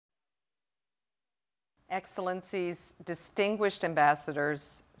Excellencies, distinguished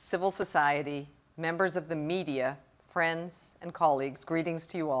ambassadors, civil society, members of the media, friends and colleagues, greetings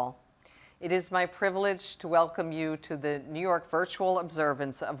to you all. It is my privilege to welcome you to the New York virtual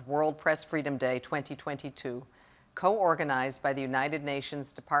observance of World Press Freedom Day 2022, co-organized by the United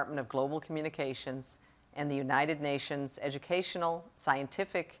Nations Department of Global Communications and the United Nations Educational,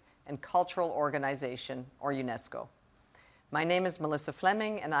 Scientific, and Cultural Organization, or UNESCO. My name is Melissa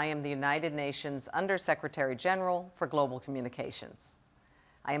Fleming, and I am the United Nations Under-Secretary General for Global Communications.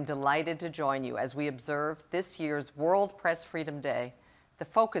 I am delighted to join you as we observe this year's World Press Freedom Day, the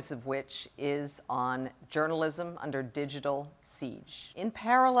focus of which is on journalism under digital siege. In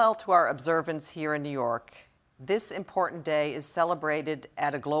parallel to our observance here in New York, this important day is celebrated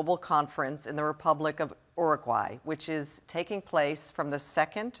at a global conference in the Republic of Uruguay, which is taking place from the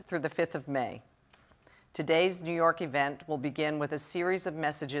 2nd through the 5th of May. Today's New York event will begin with a series of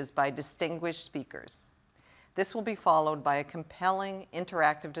messages by distinguished speakers. This will be followed by a compelling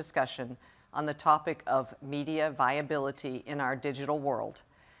interactive discussion on the topic of media viability in our digital world,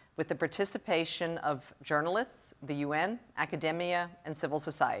 with the participation of journalists, the UN, academia, and civil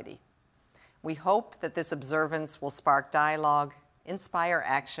society. We hope that this observance will spark dialogue, inspire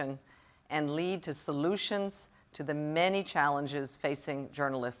action, and lead to solutions to the many challenges facing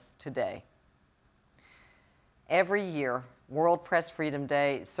journalists today. Every year, World Press Freedom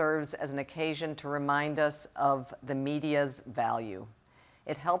Day serves as an occasion to remind us of the media's value.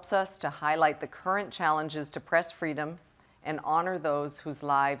 It helps us to highlight the current challenges to press freedom and honor those whose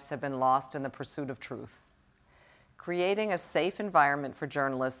lives have been lost in the pursuit of truth. Creating a safe environment for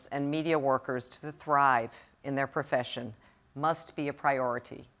journalists and media workers to thrive in their profession must be a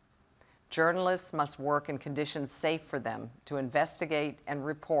priority. Journalists must work in conditions safe for them to investigate and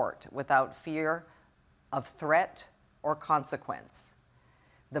report without fear of threat or consequence.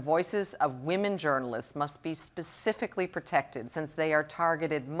 The voices of women journalists must be specifically protected since they are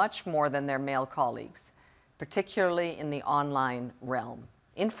targeted much more than their male colleagues, particularly in the online realm.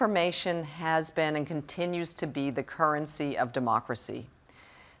 Information has been and continues to be the currency of democracy.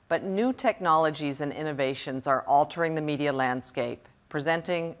 But new technologies and innovations are altering the media landscape,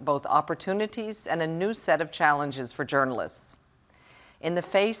 presenting both opportunities and a new set of challenges for journalists. In the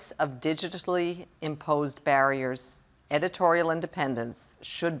face of digitally imposed barriers, editorial independence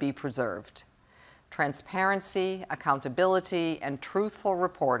should be preserved. Transparency, accountability, and truthful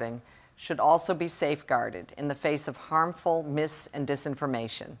reporting should also be safeguarded in the face of harmful mis- and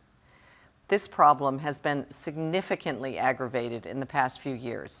disinformation. This problem has been significantly aggravated in the past few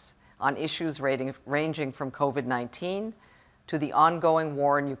years on issues ranging from COVID-19 to the ongoing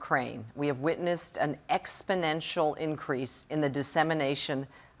war in Ukraine. We have witnessed an exponential increase in the dissemination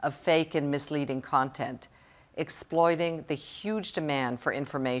of fake and misleading content, exploiting the huge demand for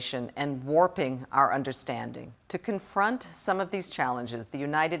information and warping our understanding. To confront some of these challenges, the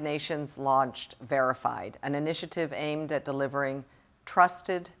United Nations launched Verified, an initiative aimed at delivering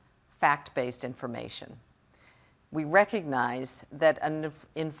trusted, fact-based information. We recognize that an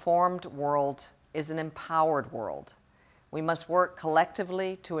informed world is an empowered world. We must work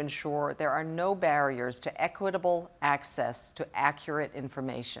collectively to ensure there are no barriers to equitable access to accurate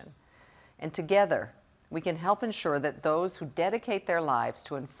information. And together, we can help ensure that those who dedicate their lives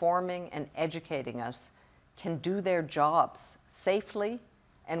to informing and educating us can do their jobs safely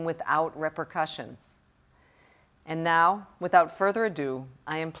and without repercussions. And now, without further ado,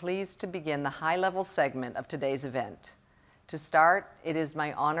 I am pleased to begin the high-level segment of today's event. To start, it is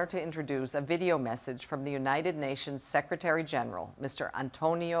my honor to introduce a video message from the United Nations Secretary General, Mr.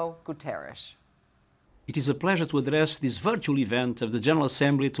 Antonio Guterres. It is a pleasure to address this virtual event of the General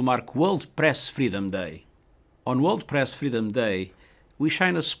Assembly to mark World Press Freedom Day. On World Press Freedom Day, we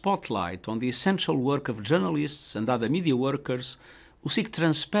shine a spotlight on the essential work of journalists and other media workers who seek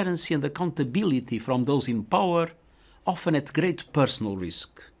transparency and accountability from those in power, often at great personal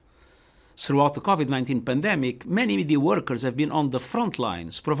risk. Throughout the COVID-19 pandemic, many media workers have been on the front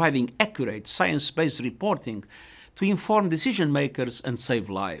lines, providing accurate, science-based reporting to inform decision makers and save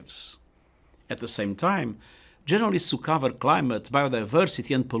lives. At the same time, journalists who cover climate,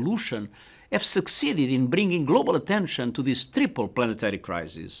 biodiversity, and pollution have succeeded in bringing global attention to this triple planetary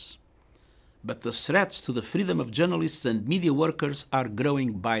crisis. But the threats to the freedom of journalists and media workers are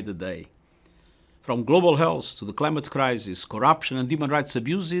growing by the day. From global health to the climate crisis, corruption, and human rights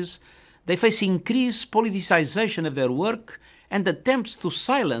abuses, they face increased politicization of their work and attempts to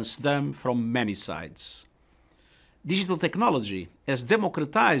silence them from many sides. Digital technology has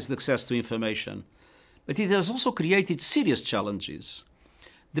democratized access to information, but it has also created serious challenges.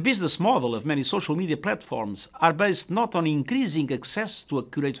 The business model of many social media platforms are based not on increasing access to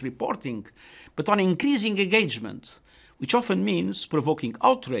accurate reporting, but on increasing engagement, which often means provoking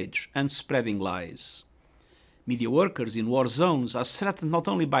outrage and spreading lies. Media workers in war zones are threatened not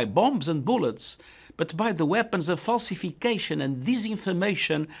only by bombs and bullets, but by the weapons of falsification and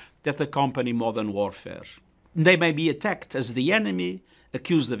disinformation that accompany modern warfare. They may be attacked as the enemy,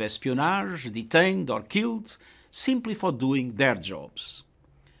 accused of espionage, detained or killed, simply for doing their jobs.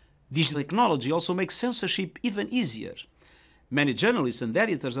 Digital technology also makes censorship even easier. Many journalists and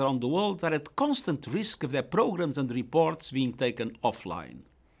editors around the world are at constant risk of their programs and reports being taken offline.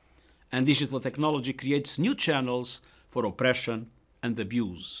 And digital technology creates new channels for oppression and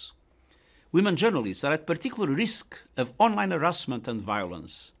abuse. Women journalists are at particular risk of online harassment and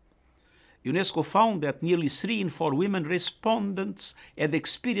violence. UNESCO found that nearly 3 in 4 women respondents had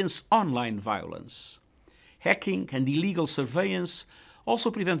experienced online violence. Hacking and illegal surveillance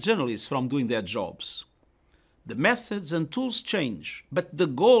also prevent journalists from doing their jobs. The methods and tools change, but the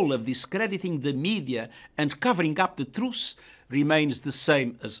goal of discrediting the media and covering up the truth remains the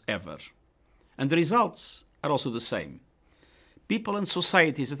same as ever. And the results are also the same. People and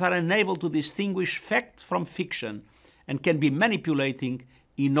societies that are unable to distinguish fact from fiction and can be manipulating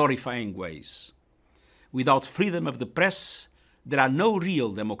in horrifying ways. Without freedom of the press, there are no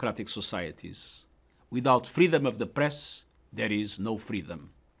real democratic societies. Without freedom of the press, there is no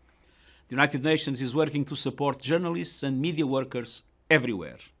freedom. The United Nations is working to support journalists and media workers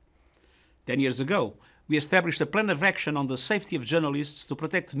everywhere. 10 years ago, we established a plan of action on the safety of journalists to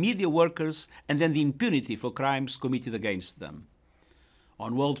protect media workers and end the impunity for crimes committed against them.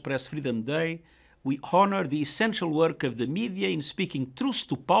 On World Press Freedom Day, we honor the essential work of the media in speaking truth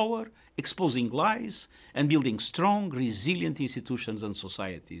to power, exposing lies, and building strong, resilient institutions and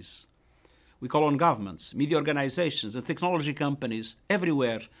societies. We call on governments, media organizations, and technology companies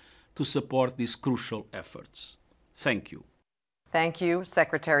everywhere to support these crucial efforts. Thank you. Thank you,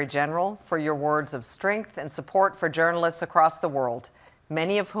 Secretary General, for your words of strength and support for journalists across the world,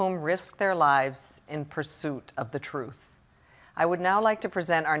 many of whom risk their lives in pursuit of the truth. I would now like to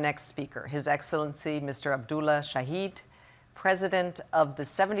present our next speaker, His Excellency Mr. Abdullah Shahid, President of the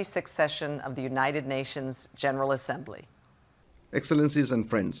 76th session of the United Nations General Assembly. Excellencies and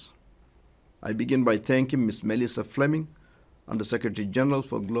friends, I begin by thanking Ms. Melissa Fleming, Under-Secretary General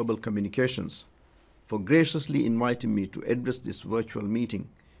for Global Communications, for graciously inviting me to address this virtual meeting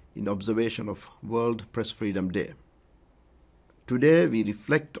in observation of World Press Freedom Day. Today, we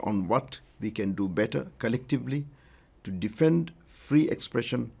reflect on what we can do better collectively to defend free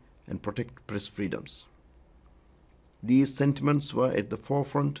expression and protect press freedoms. These sentiments were at the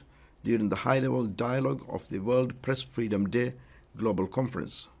forefront during the high-level dialogue of the World Press Freedom Day Global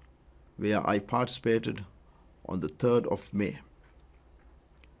Conference, where I participated on the 3rd of May.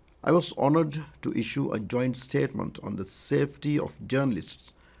 I was honored to issue a joint statement on the safety of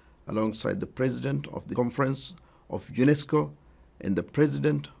journalists alongside the President of the Conference of UNESCO and the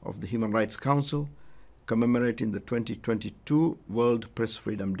President of the Human Rights Council, commemorating the 2022 World Press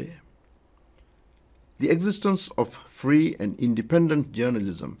Freedom Day. The existence of free and independent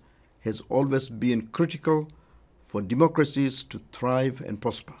journalism has always been critical for democracies to thrive and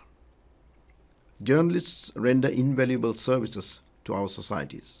prosper. Journalists render invaluable services to our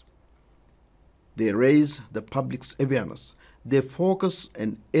societies. They raise the public's awareness. They focus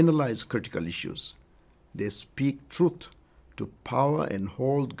and analyze critical issues. They speak truth to power and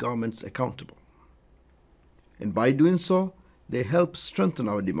hold governments accountable. And by doing so, they help strengthen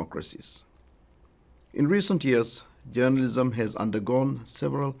our democracies. In recent years, journalism has undergone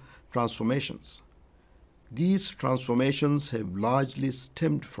several transformations. These transformations have largely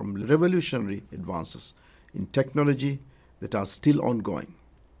stemmed from revolutionary advances in technology that are still ongoing.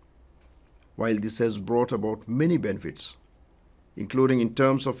 While this has brought about many benefits, including in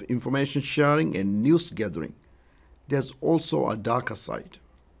terms of information sharing and news gathering, there's also a darker side.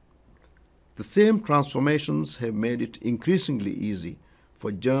 The same transformations have made it increasingly easy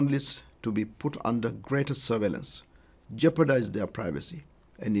for journalists to be put under greater surveillance, jeopardize their privacy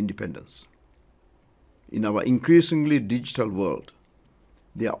and independence. In our increasingly digital world,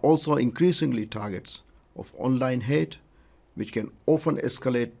 they are also increasingly targets of online hate, which can often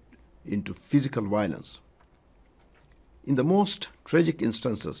escalate into physical violence. In the most tragic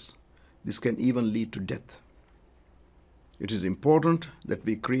instances, this can even lead to death. It is important that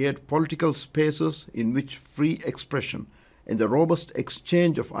we create political spaces in which free expression and the robust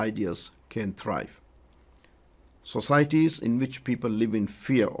exchange of ideas can thrive. Societies in which people live in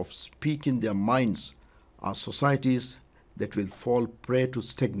fear of speaking their minds are societies that will fall prey to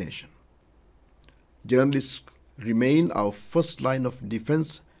stagnation. Journalists remain our first line of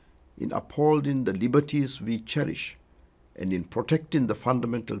defense in upholding the liberties we cherish and in protecting the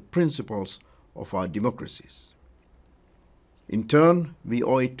fundamental principles of our democracies. In turn, we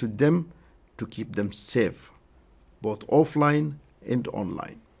owe it to them to keep them safe, both offline and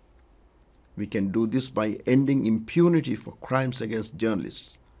online. We can do this by ending impunity for crimes against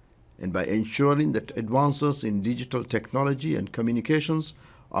journalists and by ensuring that advances in digital technology and communications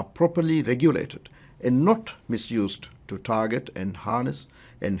are properly regulated and not misused to target and harness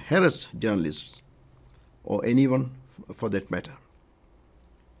and harass journalists or anyone for that matter.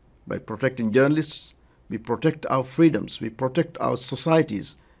 By protecting journalists, we protect our freedoms, we protect our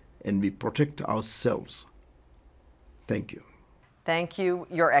societies, and we protect ourselves. Thank you. Thank you,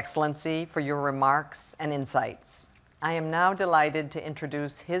 Your Excellency, for your remarks and insights. I am now delighted to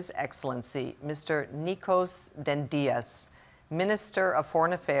introduce His Excellency, Mr. Nikos Dendias, Minister of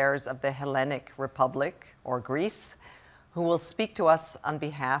Foreign Affairs of the Hellenic Republic, or Greece, who will speak to us on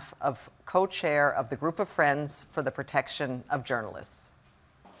behalf of co-chair of the Group of Friends for the Protection of Journalists.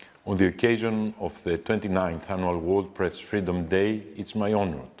 On the occasion of the 29th Annual World Press Freedom Day, it's my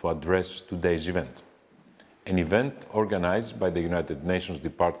honor to address today's event, an event organized by the United Nations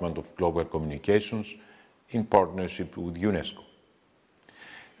Department of Global Communications in partnership with UNESCO.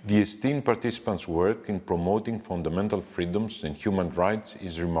 The esteemed participants' work in promoting fundamental freedoms and human rights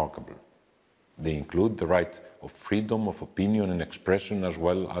is remarkable. They include the right of freedom of opinion and expression as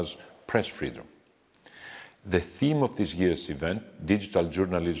well as press freedom. The theme of this year's event, Digital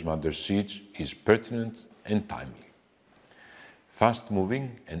Journalism Under Siege, is pertinent and timely.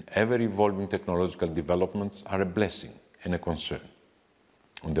 Fast-moving and ever-evolving technological developments are a blessing and a concern.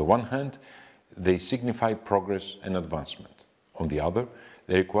 On the one hand, they signify progress and advancement. On the other,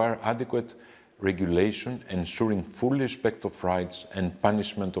 they require adequate regulation, ensuring full respect of rights and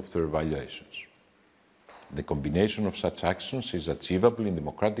punishment of their violations. The combination of such actions is achievable in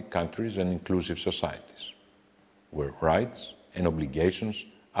democratic countries and inclusive societies, where rights and obligations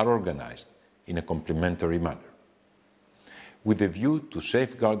are organized in a complementary manner. With a view to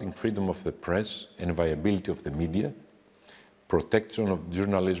safeguarding freedom of the press and viability of the media, protection of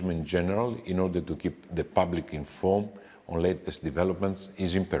journalism in general in order to keep the public informed on latest developments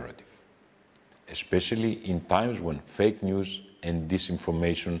is imperative, especially in times when fake news and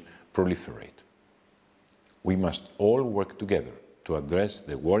disinformation proliferate. We must all work together to address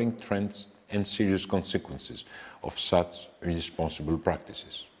the worrying trends and serious consequences of such irresponsible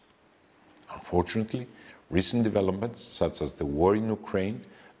practices. Unfortunately, recent developments, such as the war in Ukraine,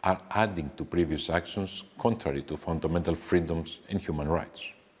 are adding to previous actions contrary to fundamental freedoms and human rights.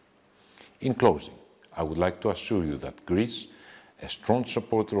 In closing, I would like to assure you that Greece, a strong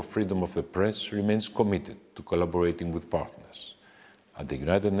supporter of freedom of the press, remains committed to collaborating with partners at the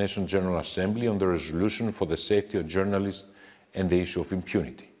United Nations General Assembly on the resolution for the safety of journalists and the issue of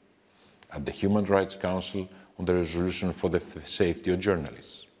impunity, at the Human Rights Council on the resolution for the safety of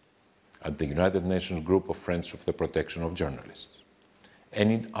journalists, at the United Nations Group of Friends of the Protection of Journalists,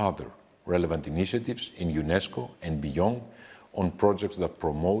 and in other relevant initiatives in UNESCO and beyond on projects that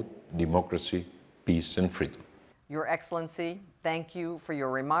promote democracy, peace and freedom. Your Excellency, thank you for your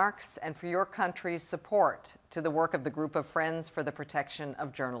remarks and for your country's support to the work of the Group of Friends for the Protection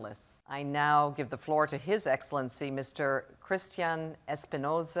of Journalists. I now give the floor to His Excellency, Mr. Cristian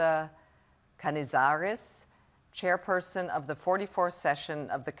Espinosa Canizares, Chairperson of the 44th session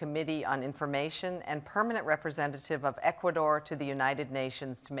of the Committee on Information and Permanent Representative of Ecuador to the United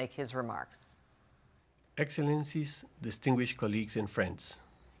Nations, to make his remarks. Excellencies, distinguished colleagues and friends,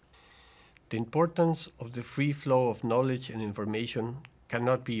 the importance of the free flow of knowledge and information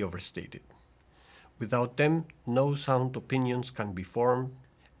cannot be overstated. Without them, no sound opinions can be formed,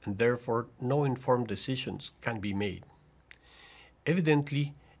 and therefore no informed decisions can be made.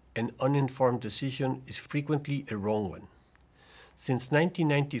 Evidently, an uninformed decision is frequently a wrong one. Since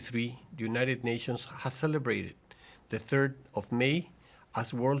 1993, the United Nations has celebrated the 3rd of May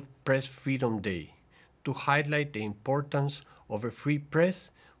as World Press Freedom Day to highlight the importance of a free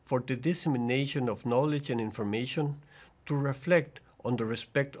press for the dissemination of knowledge and information, to reflect on the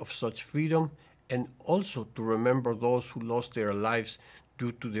respect of such freedom, and also to remember those who lost their lives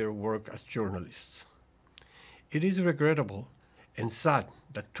due to their work as journalists. It is regrettable and sad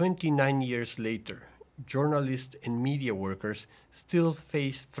that 29 years later, journalists and media workers still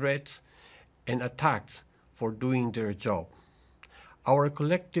face threats and attacks for doing their job. Our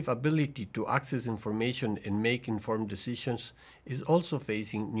collective ability to access information and make informed decisions is also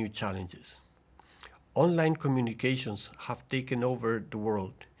facing new challenges. Online communications have taken over the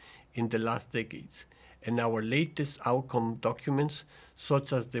world in the last decades, and our latest outcome documents,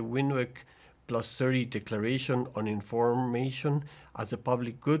 such as the Winwick plus 30 Declaration on Information as a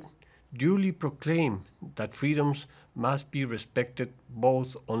Public Good duly proclaim that freedoms must be respected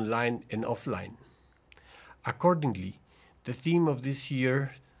both online and offline. Accordingly, the theme of this year's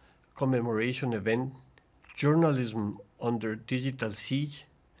commemoration event, Journalism Under Digital Siege,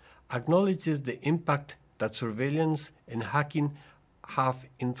 acknowledges the impact that surveillance and hacking have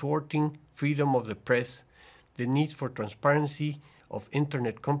in thwarting freedom of the press, the need for transparency of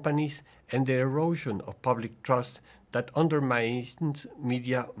internet companies, and the erosion of public trust that undermines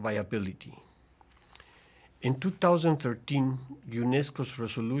media viability. In 2013, UNESCO's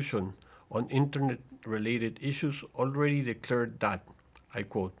resolution on internet-related issues already declared that, I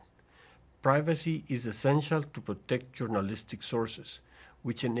quote, "Privacy is essential to protect journalistic sources,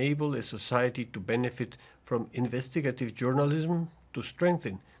 which enable a society to benefit from investigative journalism, to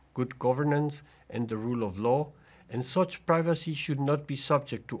strengthen good governance and the rule of law, and such privacy should not be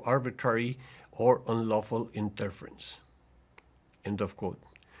subject to arbitrary or unlawful interference." End of quote.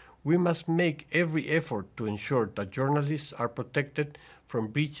 We must make every effort to ensure that journalists are protected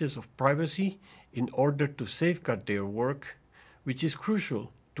from breaches of privacy in order to safeguard their work, which is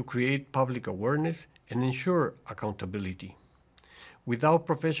crucial to create public awareness and ensure accountability. Without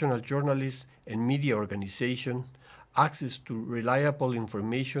professional journalists and media organizations, access to reliable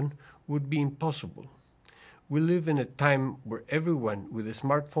information would be impossible. We live in a time where everyone with a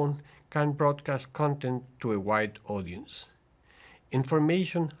smartphone can broadcast content to a wide audience.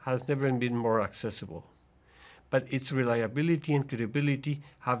 Information has never been more accessible, but its reliability and credibility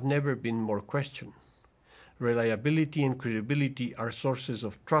have never been more questioned. Reliability and credibility are sources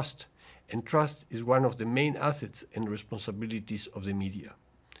of trust, and trust is one of the main assets and responsibilities of the media.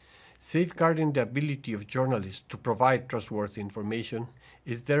 Safeguarding the ability of journalists to provide trustworthy information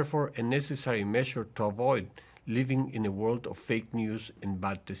is therefore a necessary measure to avoid living in a world of fake news and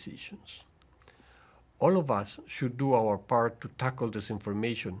bad decisions. All of us should do our part to tackle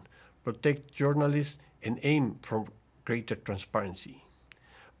disinformation, protect journalists, and aim for greater transparency.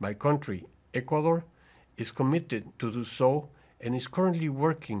 My country, Ecuador, is committed to do so and is currently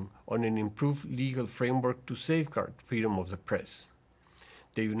working on an improved legal framework to safeguard freedom of the press.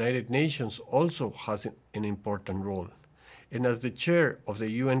 The United Nations also has an important role, and as the chair of the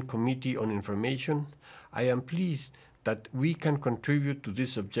UN Committee on Information, I am pleased that we can contribute to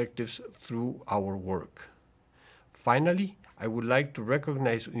these objectives through our work. Finally, I would like to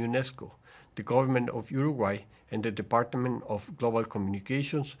recognize UNESCO, the government of Uruguay, and the Department of Global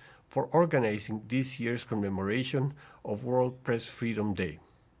Communications for organizing this year's commemoration of World Press Freedom Day.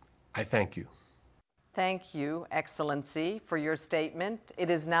 I thank you. Thank you, Excellency, for your statement. It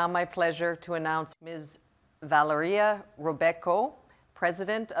is now my pleasure to announce Ms. Valeria Robeco,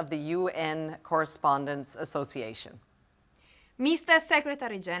 President of the UN Correspondents Association. Mr.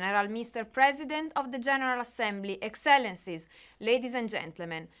 Secretary General, Mr. President of the General Assembly, Excellencies, ladies and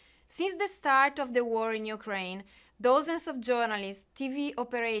gentlemen, since the start of the war in Ukraine, dozens of journalists, TV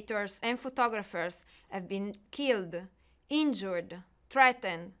operators, and photographers have been killed, injured,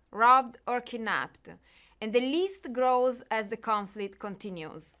 threatened, robbed, or kidnapped, and the list grows as the conflict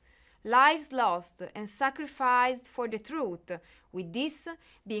continues. Lives lost and sacrificed for the truth, with this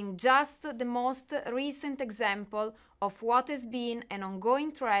being just the most recent example of what has been an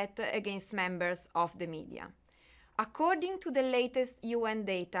ongoing threat against members of the media. According to the latest UN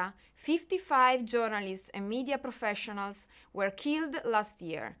data, 55 journalists and media professionals were killed last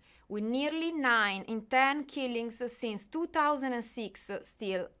year, with nearly 9 in 10 killings since 2006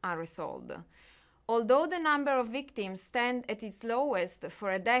 still unresolved. Although the number of victims stands at its lowest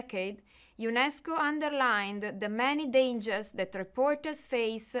for a decade, UNESCO underlined the many dangers that reporters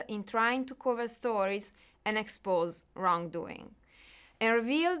face in trying to cover stories and expose wrongdoing, and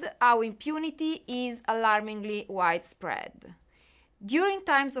revealed how impunity is alarmingly widespread. During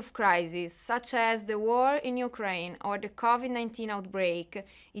times of crisis, such as the war in Ukraine or the COVID-19 outbreak,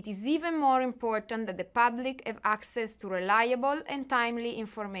 it is even more important that the public have access to reliable and timely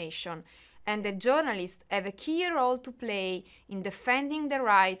information, and that journalists have a key role to play in defending the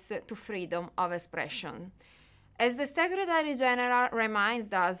rights to freedom of expression. As the Secretary General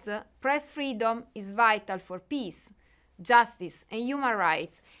reminds us, press freedom is vital for peace, justice, and human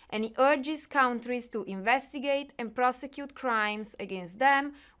rights, and he urges countries to investigate and prosecute crimes against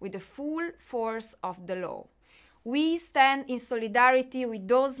them with the full force of the law. We stand in solidarity with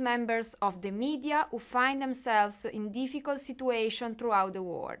those members of the media who find themselves in difficult situations throughout the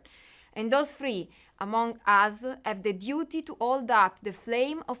world, and those free among us have the duty to hold up the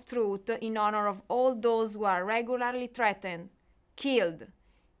flame of truth in honor of all those who are regularly threatened, killed,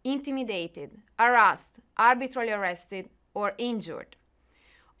 intimidated, harassed, arbitrarily arrested, or injured.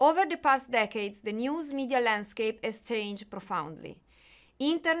 Over the past decades, the news media landscape has changed profoundly.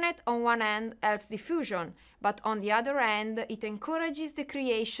 Internet on one hand helps diffusion, but on the other hand, it encourages the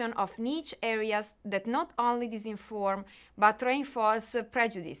creation of niche areas that not only disinform, but reinforce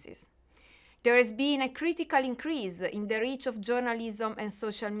prejudices. There has been a critical increase in the reach of journalism and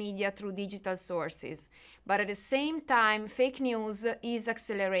social media through digital sources, but at the same time, fake news is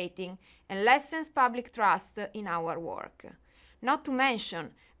accelerating and lessens public trust in our work. Not to mention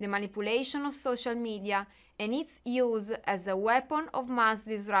the manipulation of social media and its use as a weapon of mass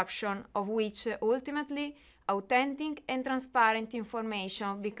disruption, of which ultimately authentic and transparent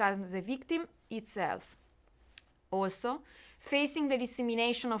information becomes a victim itself. Also, facing the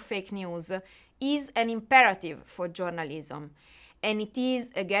dissemination of fake news is an imperative for journalism, and it is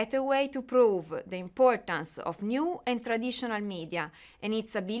a gateway to prove the importance of new and traditional media and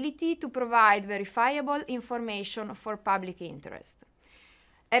its ability to provide verifiable information for public interest.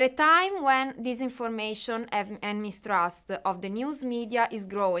 At a time when disinformation and mistrust of the news media is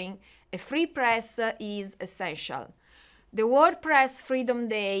growing, a free press is essential. The World Press Freedom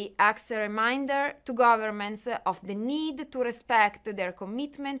Day acts as a reminder to governments of the need to respect their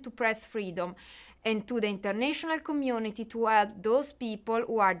commitment to press freedom and to the international community to help those people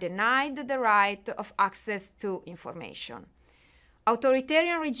who are denied the right of access to information.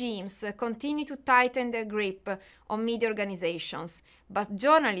 Authoritarian regimes continue to tighten their grip on media organizations, but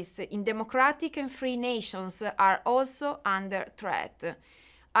journalists in democratic and free nations are also under threat.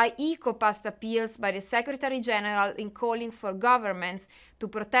 I echo past appeals by the Secretary General in calling for governments to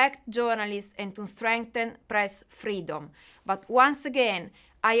protect journalists and to strengthen press freedom. But once again,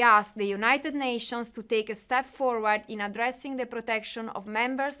 I ask the United Nations to take a step forward in addressing the protection of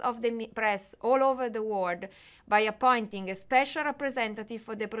members of the press all over the world by appointing a special representative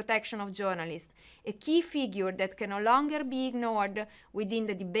for the protection of journalists, a key figure that can no longer be ignored within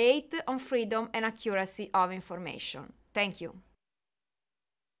the debate on freedom and accuracy of information. Thank you.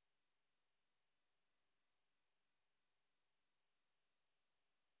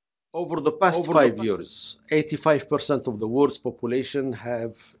 Over the past 5 years, 85% of the world's population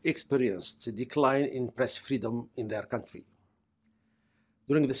have experienced a decline in press freedom in their country.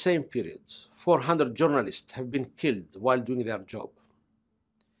 During the same period, 400 journalists have been killed while doing their job.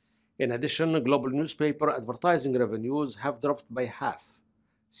 In addition, global newspaper advertising revenues have dropped by half,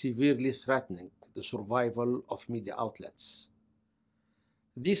 severely threatening the survival of media outlets.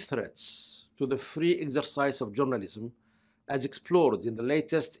 These threats to the free exercise of journalism, as explored in the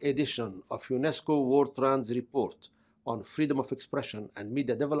latest edition of UNESCO World Trends Report on Freedom of Expression and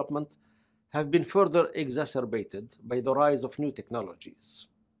Media Development, have been further exacerbated by the rise of new technologies.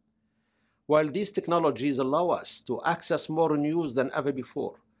 While these technologies allow us to access more news than ever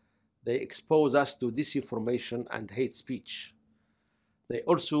before, they expose us to disinformation and hate speech. They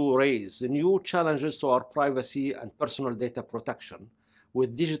also raise new challenges to our privacy and personal data protection,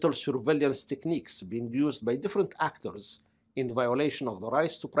 with digital surveillance techniques being used by different actors in violation of the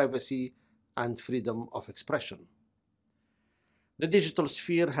rights to privacy and freedom of expression. The digital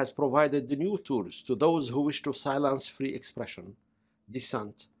sphere has provided the new tools to those who wish to silence free expression,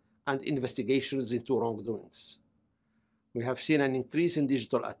 dissent, and investigations into wrongdoings. We have seen an increase in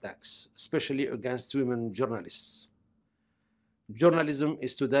digital attacks, especially against women journalists. Journalism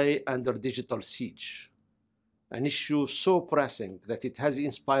is today under digital siege, an issue so pressing that it has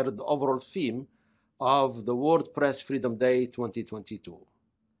inspired the overall theme of the World Press Freedom Day 2022.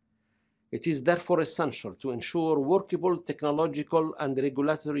 It is therefore essential to ensure workable technological and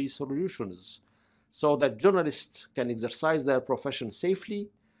regulatory solutions so that journalists can exercise their profession safely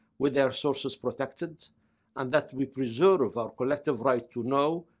with their sources protected, and that we preserve our collective right to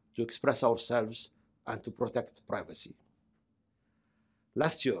know, to express ourselves, and to protect privacy.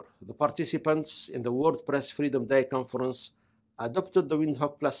 Last year, the participants in the World Press Freedom Day conference adopted the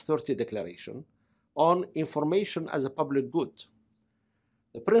Windhoek Plus 30 Declaration on information as a public good.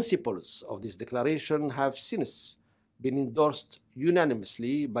 The principles of this declaration have since been endorsed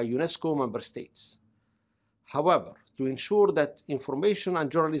unanimously by UNESCO member states. However, to ensure that information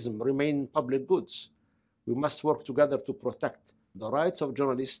and journalism remain public goods, we must work together to protect the rights of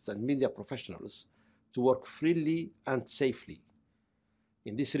journalists and media professionals to work freely and safely.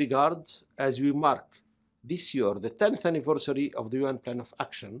 In this regard, as we mark this year the 10th anniversary of the UN Plan of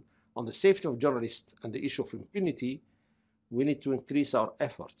Action on the safety of journalists and the issue of impunity, we need to increase our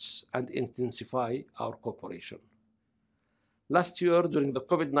efforts and intensify our cooperation. Last year, during the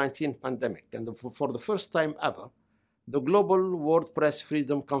COVID-19 pandemic, and for the first time ever, the Global World Press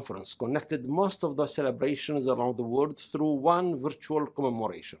Freedom Conference connected most of the celebrations around the world through one virtual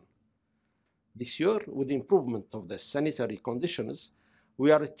commemoration. This year, with the improvement of the sanitary conditions,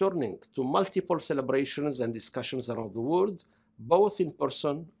 we are returning to multiple celebrations and discussions around the world, both in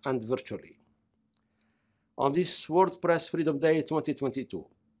person and virtually. On this World Press Freedom Day 2022,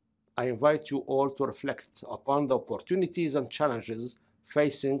 I invite you all to reflect upon the opportunities and challenges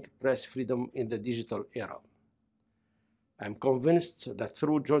facing press freedom in the digital era. I am convinced that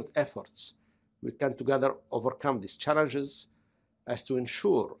through joint efforts, we can together overcome these challenges as to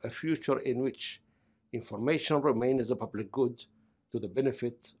ensure a future in which information remains a public good to the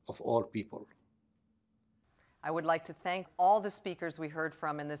benefit of all people. I would like to thank all the speakers we heard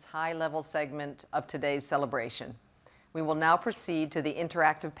from in this high-level segment of today's celebration. We will now proceed to the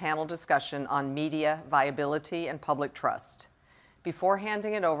interactive panel discussion on media viability and public trust. Before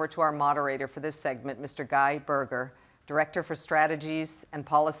handing it over to our moderator for this segment, Mr. Guy Berger, Director for Strategies and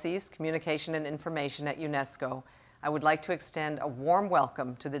Policies, Communication and Information at UNESCO, I would like to extend a warm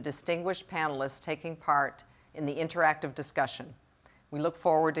welcome to the distinguished panelists taking part in the interactive discussion. We look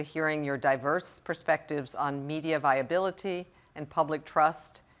forward to hearing your diverse perspectives on media viability and public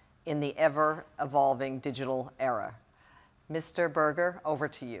trust in the ever-evolving digital era. Mr. Berger, over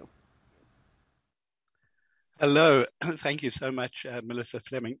to you. Hello, thank you so much, Melissa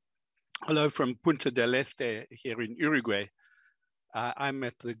Fleming. Hello from Punta del Este here in Uruguay. I'm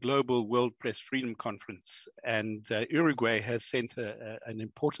at the Global World Press Freedom Conference, and Uruguay has sent an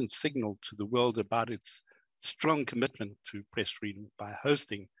important signal to the world about its strong commitment to press freedom by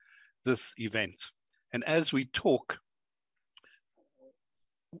hosting this event. And as we talk,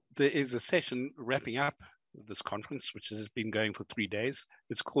 there is a session wrapping up this conference, which has been going for 3 days.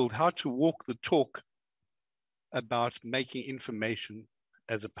 It's called How to Walk the Talk about Making Information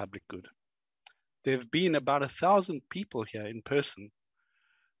as a Public Good. There have been about 1,000 people here in person.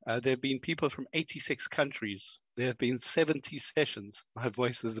 There have been people from 86 countries. There have been 70 sessions. My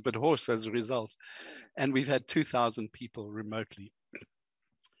voice is a bit hoarse as a result. And we've had 2,000 people remotely.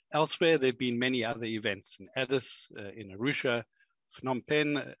 Elsewhere, there have been many other events in Addis, in Arusha, Phnom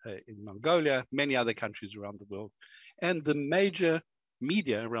Penh, in Mongolia, many other countries around the world. And the major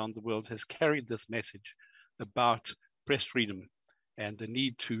media around the world has carried this message about press freedom and the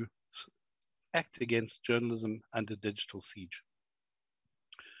need to act against journalism under digital siege.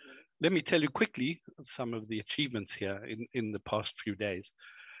 Let me tell you quickly some of the achievements here in the past few days.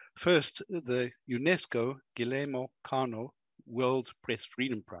 First, the UNESCO Guillermo Cano World Press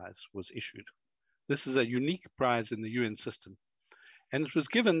Freedom Prize was issued. This is a unique prize in the UN system, and it was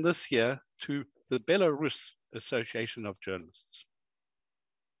given this year to the Belarus Association of Journalists.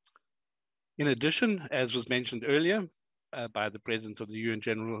 In addition, as was mentioned earlier by the President of the UN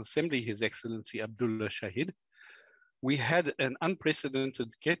General Assembly, His Excellency Abdullah Shahid, we had an unprecedented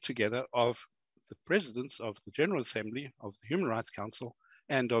get-together of the presidents of the General Assembly, of the Human Rights Council,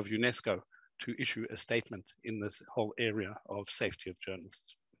 and of UNESCO to issue a statement in this whole area of safety of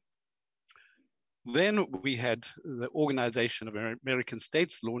journalists. Then we had the Organization of American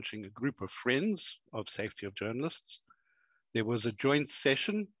States launching a group of friends of safety of journalists. There was a joint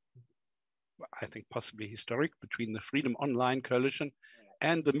session, I think possibly historic, between the Freedom Online Coalition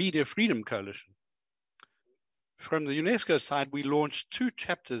and the Media Freedom Coalition. From the UNESCO side, we launched 2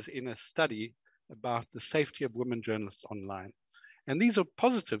 chapters in a study about the safety of women journalists online. And these are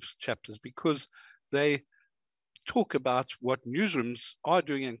positive chapters because they talk about what newsrooms are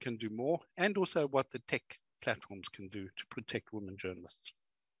doing and can do more, and also what the tech platforms can do to protect women journalists.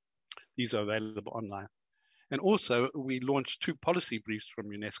 These are available online. And also, we launched 2 policy briefs from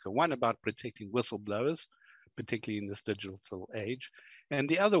UNESCO, one about protecting whistleblowers, particularly in this digital age, and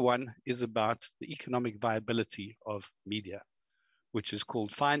the other one is about the economic viability of media, which is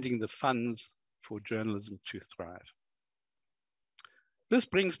called Finding the Funds for Journalism to Thrive. This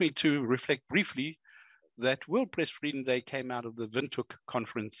brings me to reflect briefly that World Press Freedom Day came out of the Windhoek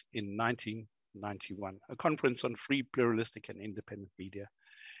Conference in 1991, a conference on free, pluralistic, and independent media.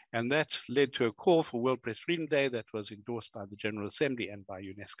 And that led to a call for World Press Freedom Day that was endorsed by the General Assembly and by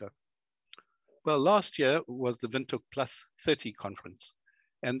UNESCO. Well, last year was the Windhoek Plus 30 conference,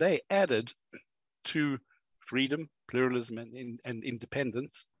 and they added to freedom, pluralism, and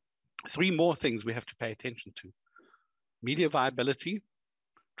independence 3 more things we have to pay attention to: media viability,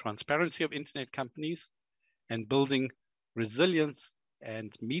 transparency of internet companies, and building resilience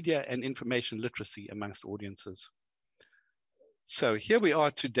and media and information literacy amongst audiences. So here we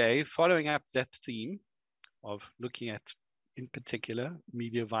are today, following up that theme of looking at, in particular,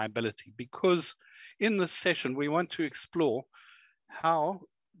 media viability, because in this session, we want to explore how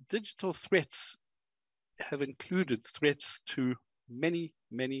digital threats have included threats to many,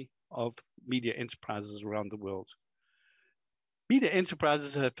 many of media enterprises around the world. Media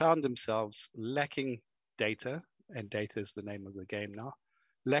enterprises have found themselves lacking data, and data is the name of the game now,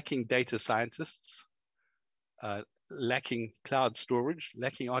 lacking data scientists, lacking cloud storage,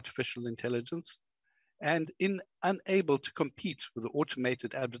 lacking artificial intelligence, and unable to compete with the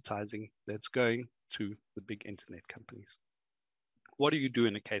automated advertising that's going to the big internet companies. What do you do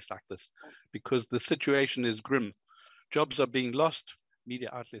in a case like this? Because the situation is grim. Jobs are being lost, media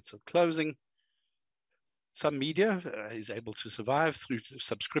outlets are closing. Some media is able to survive through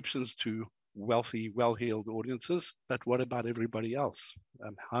subscriptions to wealthy, well-heeled audiences, but what about everybody else?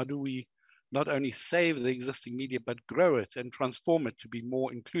 How do we not only save the existing media, but grow it and transform it to be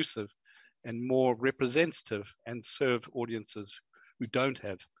more inclusive and more representative and serve audiences who don't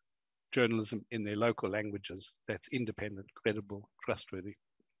have journalism in their local languages that's independent, credible, trustworthy?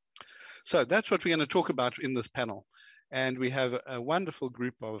 So that's what we're going to talk about in this panel. And we have a wonderful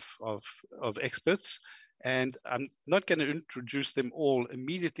group of experts. And I'm not going to introduce them all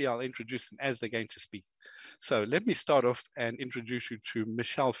immediately. I'll introduce them as they're going to speak. So let me start off and introduce you to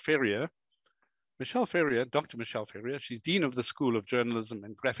Michelle Ferrier. Michelle Ferrier, Dr. Michelle Ferrier, she's Dean of the School of Journalism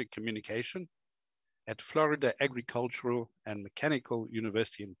and Graphic Communication at Florida Agricultural and Mechanical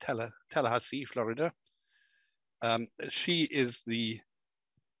University in Tallahassee, Florida. She is the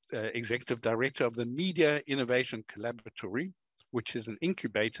Executive Director of the Media Innovation Collaboratory, which is an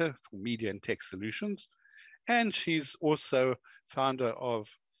incubator for media and tech solutions. And she's also founder of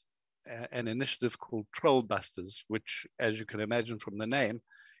an initiative called Trollbusters, which, as you can imagine from the name,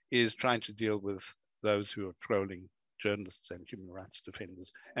 is trying to deal with those who are trolling journalists and human rights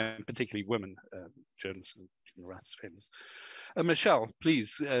defenders, and particularly women journalists and human rights defenders. Michelle,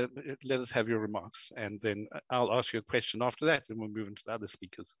 please let us have your remarks, and then I'll ask you a question after that, and we'll move into the other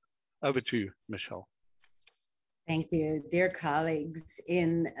speakers. Over to you, Michelle. Thank you, dear colleagues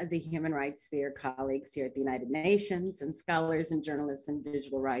in the human rights sphere, colleagues here at the United Nations, and scholars and journalists and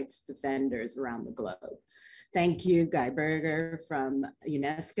digital rights defenders around the globe. Thank you, Guy Berger from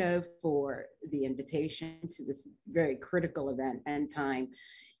UNESCO, for the invitation to this very critical event and time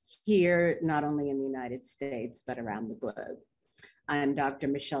here, not only in the United States, but around the globe. I'm Dr.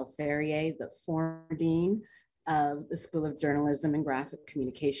 Michelle Ferrier, the former dean of the School of Journalism and Graphic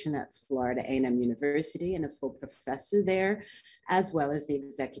Communication at Florida A&M University and a full professor there, as well as the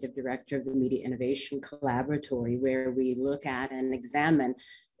executive director of the Media Innovation Collaboratory, where we look at and examine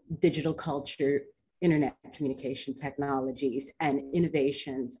digital culture, internet communication technologies, and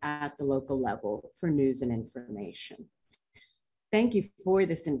innovations at the local level for news and information. Thank you for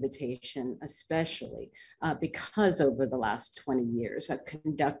this invitation, especially because over the last 20 years, I've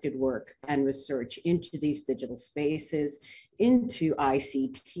conducted work and research into these digital spaces, into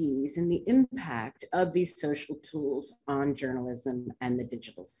ICTs, and the impact of these social tools on journalism and the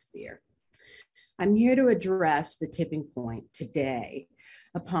digital sphere. I'm here to address the tipping point today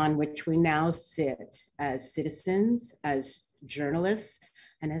upon which we now sit as citizens, as journalists,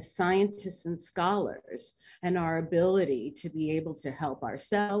 and as scientists and scholars, and our ability to be able to help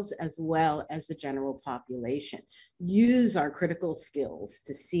ourselves as well as the general population use our critical skills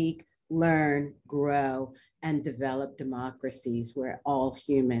to seek, learn, grow, and develop democracies where all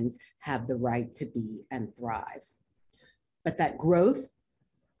humans have the right to be and thrive. But that growth,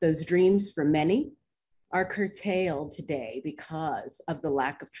 those dreams for many, are curtailed today because of the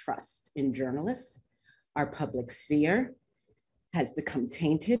lack of trust in journalists. Our public sphere has become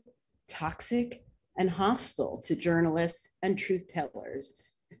tainted, toxic, and hostile to journalists and truth tellers.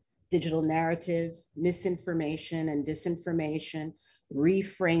 Digital narratives, misinformation and disinformation,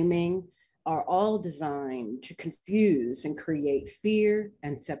 reframing are all designed to confuse and create fear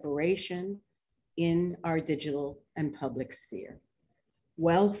and separation in our digital and public sphere.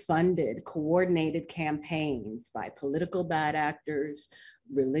 Well-funded, coordinated campaigns by political bad actors,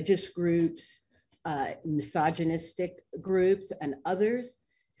 religious groups, misogynistic groups, and others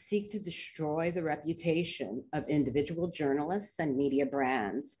seek to destroy the reputation of individual journalists and media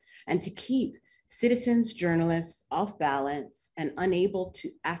brands, and to keep citizens, journalists off balance and unable to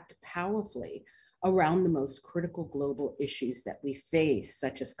act powerfully around the most critical global issues that we face,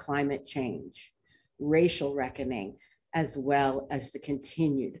 such as climate change, racial reckoning, as well as the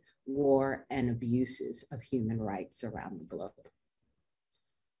continued war and abuses of human rights around the globe.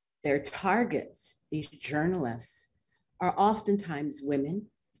 Their targets, these journalists, are oftentimes women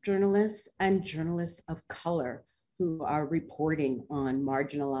journalists and journalists of color who are reporting on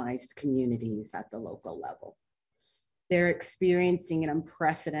marginalized communities at the local level. They're experiencing an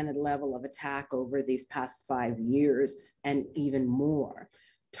unprecedented level of attack over these past 5 years and even more,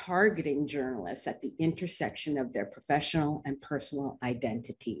 targeting journalists at the intersection of their professional and personal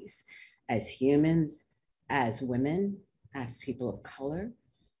identities as humans, as women, as people of color,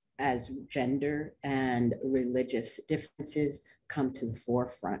 as gender and religious differences come to the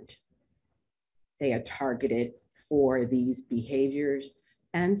forefront. They are targeted for these behaviors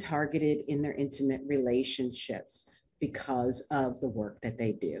and targeted in their intimate relationships because of the work that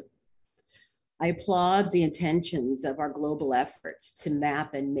they do. I applaud the intentions of our global efforts to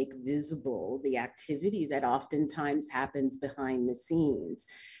map and make visible the activity that oftentimes happens behind the scenes.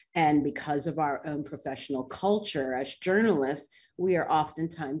 And because of our own professional culture as journalists, we are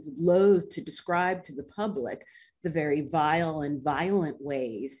oftentimes loath to describe to the public the very vile and violent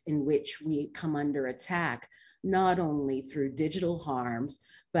ways in which we come under attack, not only through digital harms,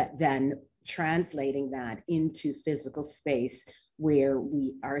 but then translating that into physical space where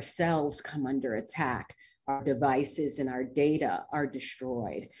we ourselves come under attack. Our devices and our data are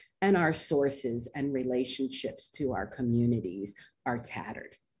destroyed, and our sources and relationships to our communities are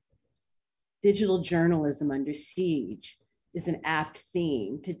tattered. Digital journalism under siege is an apt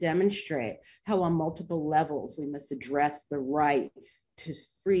theme to demonstrate how on multiple levels we must address the right to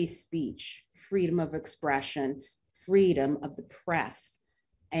free speech, freedom of expression, freedom of the press,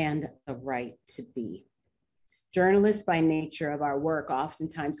 and a right to be. Journalists, by nature of our work,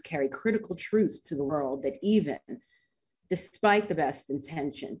 oftentimes carry critical truths to the world that even, despite the best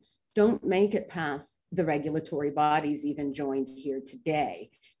intention, don't make it past the regulatory bodies even joined here today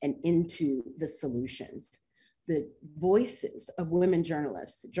and into the solutions. The voices of women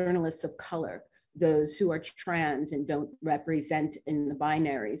journalists, journalists of color, those who are trans and don't represent in the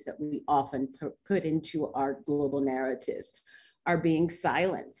binaries that we often put into our global narratives, are being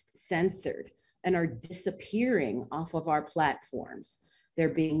silenced, censored, and are disappearing off of our platforms. They're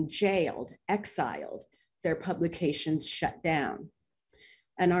being jailed, exiled, their publications shut down.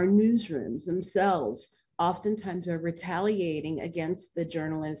 And our newsrooms themselves oftentimes are retaliating against the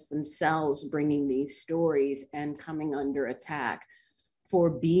journalists themselves bringing these stories and coming under attack for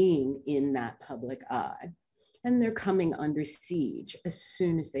being in that public eye. And they're coming under siege as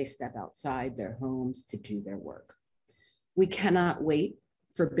soon as they step outside their homes to do their work. We cannot wait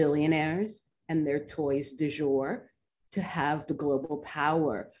for billionaires and their toys du jour to have the global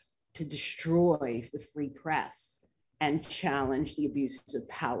power to destroy the free press and challenge the abuses of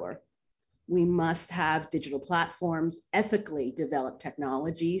power. We must have digital platforms, ethically develop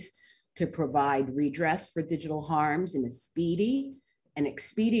technologies to provide redress for digital harms in a speedy and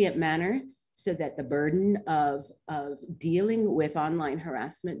expedient manner so that the burden of dealing with online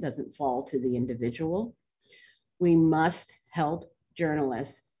harassment doesn't fall to the individual. We must help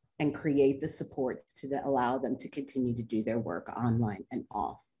journalists and create the support to allow them to continue to do their work online and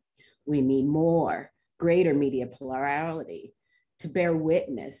off. We need greater media plurality to bear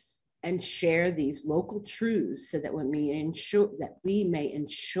witness and share these local truths so that we may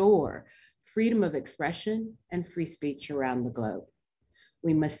ensure freedom of expression and free speech around the globe.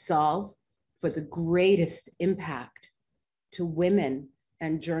 We must solve for the greatest impact to women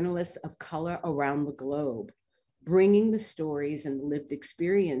and journalists of color around the globe, bringing the stories and lived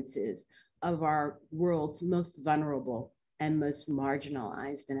experiences of our world's most vulnerable and most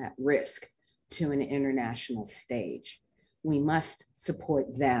marginalized and at risk to an international stage. We must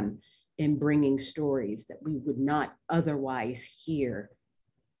support them in bringing stories that we would not otherwise hear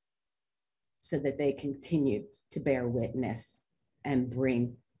so that they continue to bear witness and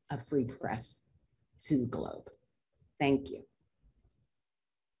bring a free press to the globe. Thank you.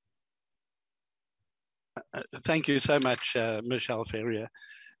 Thank you so much, Michelle Ferrier.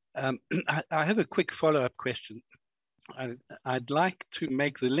 I have a quick follow-up question. I'd like to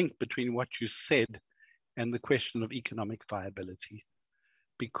make the link between what you said and the question of economic viability,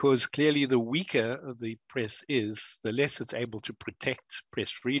 because clearly the weaker the press is, the less it's able to protect press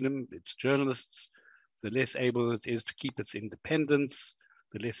freedom, its journalists, the less able it is to keep its independence,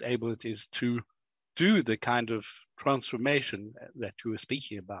 the less able it is to do the kind of transformation that you were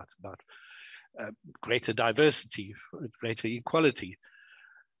speaking about greater diversity, greater equality.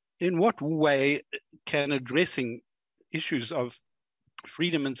 In what way can addressing issues of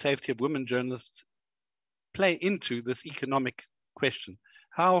freedom and safety of women journalists play into this economic question?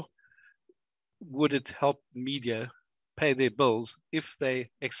 How would it help media pay their bills if they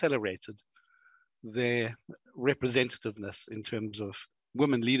accelerated their representativeness in terms of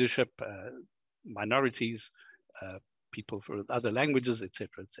women leadership, minorities, people from other languages, et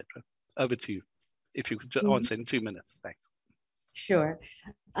cetera, et cetera? Over to you, if you could answer in 2 minutes. Thanks. Sure.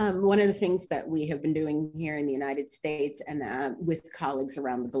 One of the things that we have been doing here in the United States and with colleagues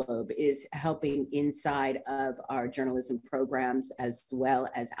around the globe is helping inside of our journalism programs as well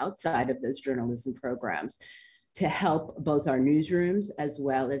as outside of those journalism programs to help both our newsrooms as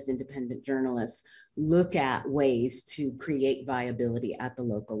well as independent journalists look at ways to create viability at the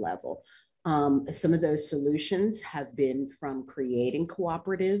local level. Some of those solutions have been from creating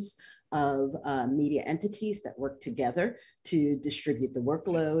cooperatives of media entities that work together to distribute the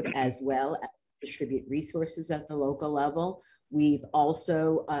workload as well as distribute resources at the local level. We've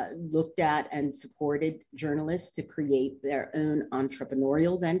also looked at and supported journalists to create their own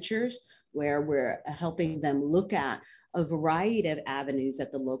entrepreneurial ventures, where we're helping them look at a variety of avenues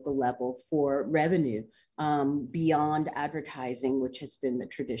at the local level for revenue beyond advertising, which has been the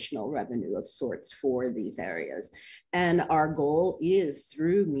traditional revenue of sorts for these areas. And our goal is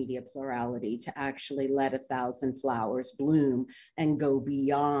through media plurality to actually let 1,000 flowers bloom and go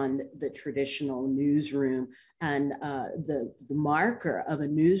beyond the traditional newsroom and the marker of a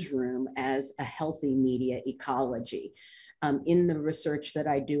newsroom as a healthy media ecology. In the research that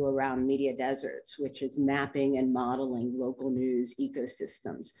I do around media deserts, which is mapping and modeling local news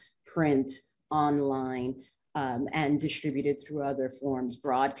ecosystems, print, online, and distributed through other forms,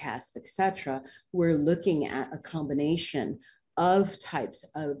 broadcast, et cetera, we're looking at a combination of types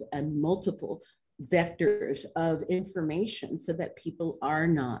of and multiple vectors of information so that people are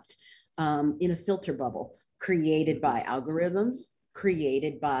not in a filter bubble created by algorithms,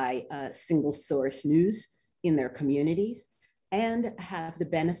 created by single source news in their communities, and have the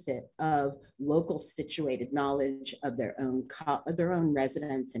benefit of local situated knowledge of their own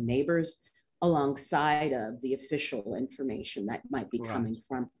residents and neighbors, alongside of the official information that might be coming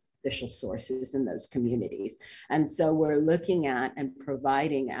from official sources in those communities. And so we're looking at and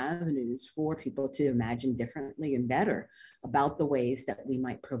providing avenues for people to imagine differently and better about the ways that we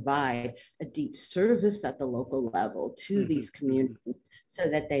might provide a deep service at the local level to these communities, so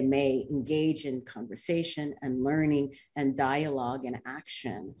that they may engage in conversation and learning and dialogue and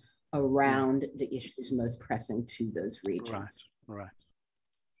action around the issues most pressing to those regions. Right.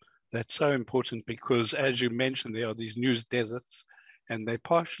 That's so important, because as you mentioned, there are these news deserts, and they're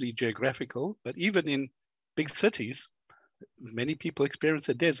partially geographical, but even in big cities, many people experience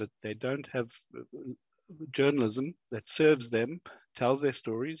a desert. They don't have journalism that serves them, tells their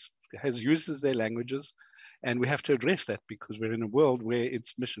stories, uses their languages, and we have to address that because we're in a world where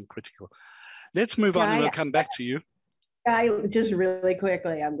it's mission critical. Let's move on, and we'll come back to you. Just really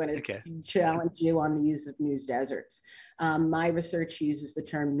quickly, I'm going to challenge you on the use of news deserts. My research uses the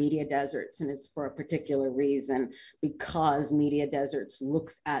term media deserts, and it's for a particular reason, because media deserts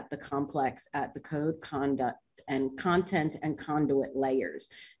looks at the complex, at the code, conduct, and content and conduit layers,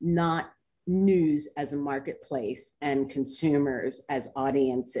 not news as a marketplace and consumers as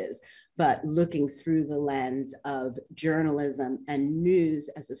audiences, but looking through the lens of journalism and news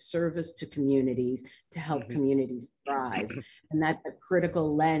as a service to communities to help communities thrive. And that's a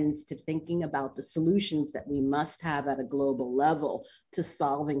critical lens to thinking about the solutions that we must have at a global level to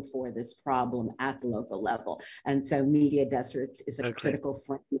solving for this problem at the local level. And so media deserts is a critical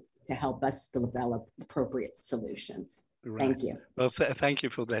framework to help us develop appropriate solutions. Thank you. Well, thank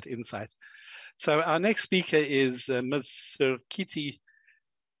you for that insight. So our next speaker is Ms. Surkiti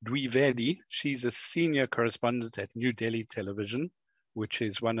Dwivedi. She's a senior correspondent at New Delhi Television, which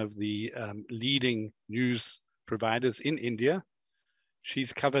is one of the leading news providers in India.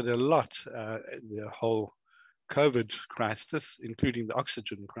 She's covered a lot, the whole COVID crisis, including the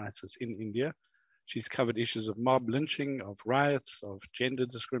oxygen crisis in India. She's covered issues of mob lynching, of riots, of gender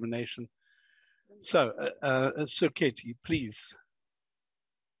discrimination. So, Surkiti, please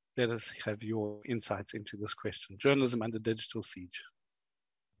let us have your insights into this question. Journalism under digital siege.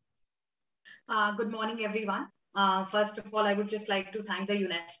 Good morning, everyone. First of all, I would just like to thank the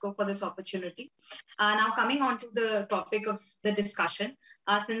UNESCO for this opportunity. Now coming on to the topic of the discussion,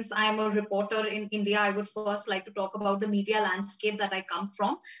 since I am a reporter in India, I would first like to talk about the media landscape that I come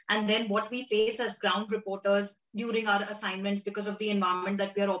from, and then what we face as ground reporters during our assignments because of the environment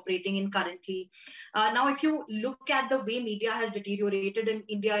that we are operating in currently. Now, if you look at the way media has deteriorated in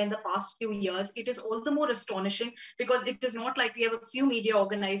India in the past few years, it is all the more astonishing because it is not like we have a few media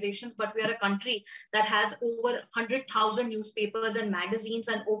organizations, but we are a country that has over 100,000 newspapers and magazines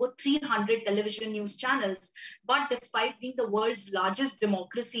and over 300 television news channels. But despite being the world's largest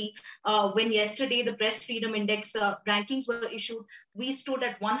democracy, when yesterday the Press Freedom Index rankings were issued, we stood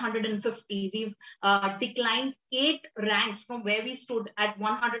at 150. We've declined 8 ranks from where we stood at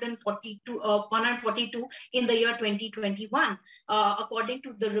 142 in the year 2021. According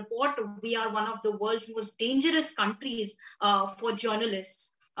to the report, we are one of the world's most dangerous countries for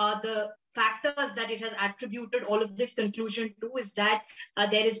journalists. The factors that it has attributed all of this conclusion to is that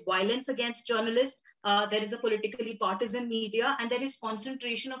there is violence against journalists, there is a politically partisan media, and there is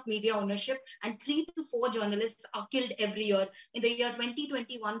concentration of media ownership, and 3 to 4 journalists are killed every year. In the year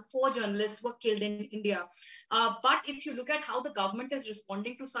 2021, 4 journalists were killed in India. But if you look at how the government is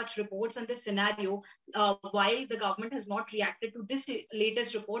responding to such reports and this scenario, while the government has not reacted to this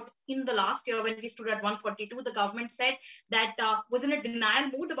latest report, in the last year when we stood at 142, the government said that was in a denial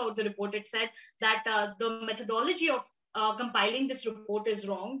mood about the report. It said that the methodology of compiling this report is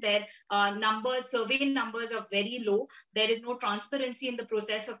wrong. Their survey numbers are very low. There is no transparency in the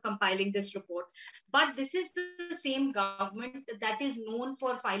process of compiling this report. But this is the same government that is known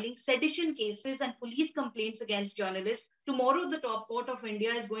for filing sedition cases and police complaints against journalists. Tomorrow, the top court of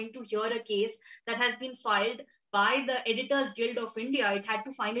India is going to hear a case that has been filed by the Editors Guild of India. It had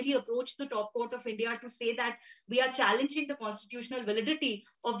to finally approach the top court of India to say that we are challenging the constitutional validity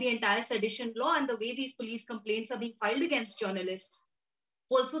of the entire sedition law and the way these police complaints are being filed against journalists.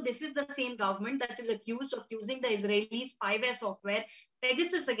 Also, this is the same government that is accused of using the Israeli spyware software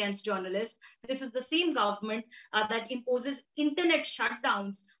Pegasus against journalists. This is the same government that imposes internet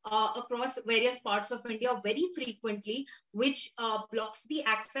shutdowns across various parts of India very frequently, which blocks the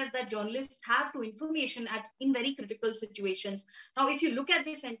access that journalists have to information in very critical situations. Now, if you look at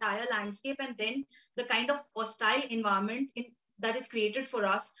this entire landscape and then the kind of hostile environment that is created for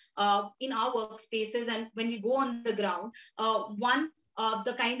us in our workspaces and when we go on the ground,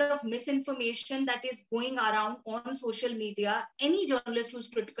 the kind of misinformation that is going around on social media, any journalist who's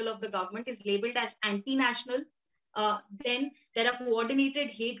critical of the government is labeled as anti-national. Then there are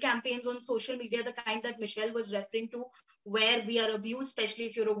coordinated hate campaigns on social media, the kind that Michelle was referring to, where we are abused, especially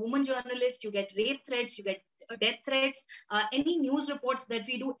if you're a woman journalist, you get rape threats, you get death threats, any news reports that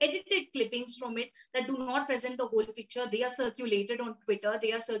we do, edited clippings from it that do not present the whole picture. They are circulated on Twitter,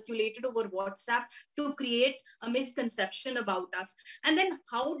 they are circulated over WhatsApp to create a misconception about us. And then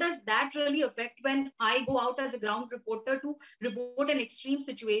how does that really affect when I go out as a ground reporter to report in extreme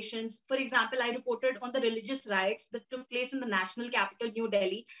situations? For example, I reported on the religious riots that took place in the national capital, New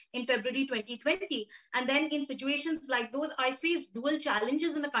Delhi, in February 2020. And then in situations like those, I face dual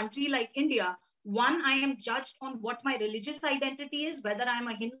challenges in a country like India. One, I am judged on what my religious identity is, whether I'm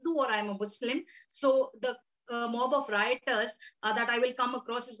a Hindu or I'm a Muslim. So the mob of rioters that I will come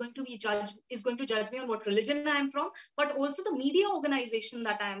across is going to judge me on what religion I am from, but also the media organization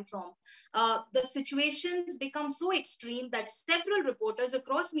that I am from. The situations become so extreme that several reporters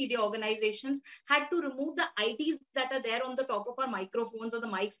across media organizations had to remove the IDs that are there on the top of our microphones or the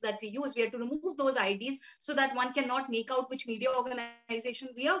mics that we use. We had to remove those IDs so that one cannot make out which media organization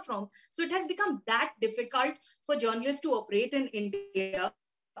we are from. So it has become that difficult for journalists to operate in India.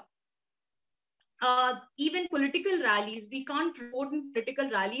 Even political rallies, we can't report in political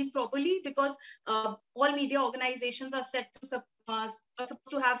rallies properly because all media organizations are supposed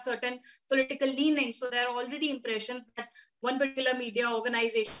to have certain political leanings. So there are already impressions that one particular media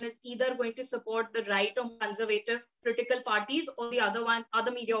organization is either going to support the right or conservative political parties, or the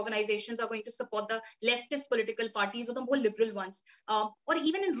other media organizations are going to support the leftist political parties or the more liberal ones. Or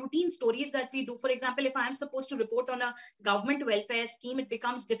even in routine stories that we do, for example, if I'm supposed to report on a government welfare scheme, it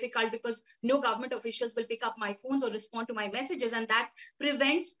becomes difficult because no government officials will pick up my phones or respond to my messages, and that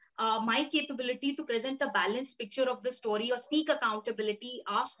prevents my capability to present a balanced picture of the story or seek accountability,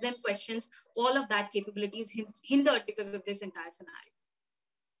 ask them questions. All of that capability is hindered because of this entire scenario.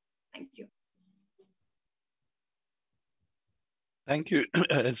 Thank you. Thank you,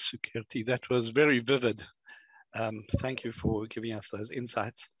 Sukirti. That was very vivid. Thank you for giving us those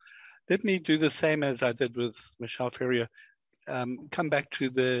insights. Let me do the same as I did with Michelle Ferrier. Come back to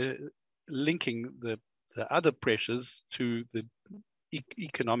the linking the other pressures to the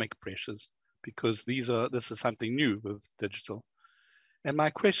economic pressures, because this is something new with digital. And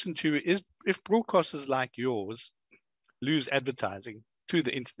my question to you is, if broadcasters like yours lose advertising to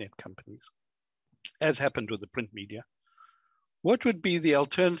the internet companies, as happened with the print media, what would be the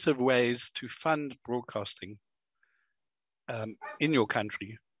alternative ways to fund broadcasting in your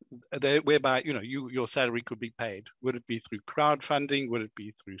country, whereby your salary could be paid? Would it be through crowdfunding? Would it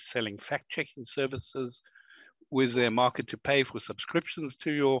be through selling fact-checking services? Was there a market to pay for subscriptions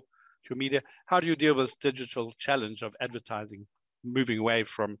to your media? How do you deal with this digital challenge of advertising moving away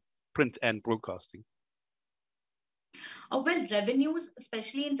from print and broadcasting? Well, revenues,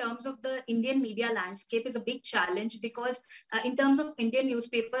 especially in terms of the Indian media landscape, is a big challenge because in terms of Indian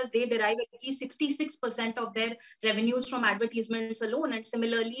newspapers, they derive at least 66% of their revenues from advertisements alone. And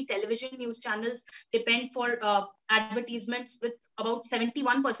similarly, television news channels depend for advertisements, with about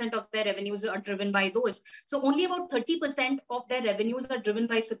 71% of their revenues are driven by those. So only about 30% of their revenues are driven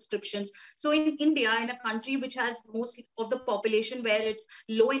by subscriptions. So in India, in a country which has most of the population where it's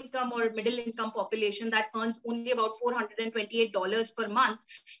low income or middle income population that earns only about $428 per month,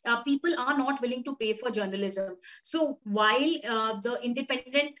 people are not willing to pay for journalism. So while the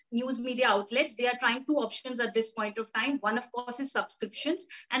independent news media outlets, they are trying two options at this point of time. One, of course, is subscriptions,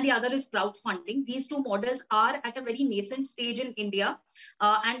 and the other is crowdfunding. These two models are at a very nascent stage in India,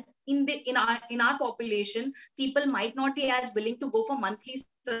 and in our population, people might not be as willing to go for monthly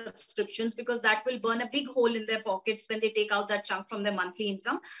subscriptions because that will burn a big hole in their pockets when they take out that chunk from their monthly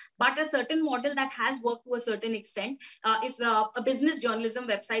income. But a certain model that has worked to a certain extent is a business journalism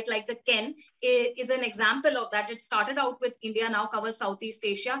website like the Ken is an example of that. It started out with India, now covers Southeast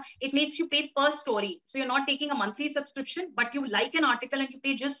Asia. It makes you pay per story. So you're not taking a monthly subscription, but you like an article and you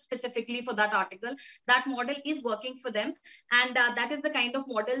pay just specifically for that article. That model is working for them. And that is the kind of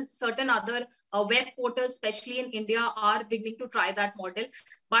model certain other web portals, especially in India, are beginning to try that model.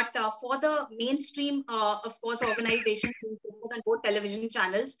 But for the mainstream, of course, organizations and both television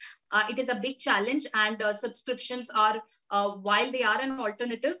channels, it is a big challenge, and subscriptions are, while they are an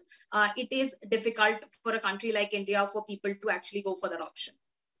alternative, it is difficult for a country like India for people to actually go for that option.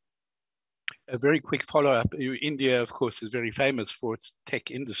 A very quick follow-up. India, of course, is very famous for its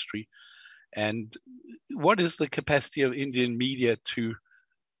tech industry. And what is the capacity of Indian media to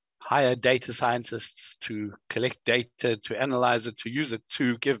hire data scientists to collect data, to analyze it, to use it,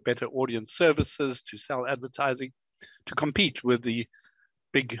 to give better audience services, to sell advertising, to compete with the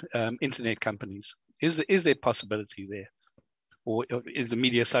big internet companies? Is there possibility there? Or is the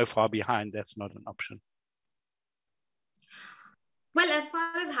media so far behind that's not an option? Well, as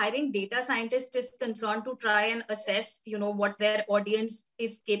far as hiring data scientists is concerned to try and assess, what their audience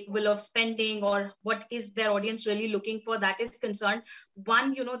is capable of spending or what is their audience really looking for, that is concerned.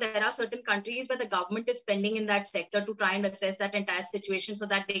 One, there are certain countries where the government is spending in that sector to try and assess that entire situation so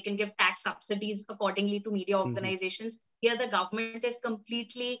that they can give tax subsidies accordingly to media organizations. Here, the government is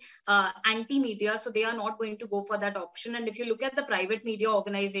completely anti-media, so they are not going to go for that option. And if you look at the private media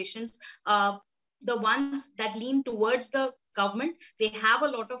organizations, the ones that lean towards the government, they have a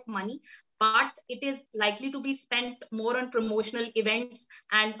lot of money, but it is likely to be spent more on promotional events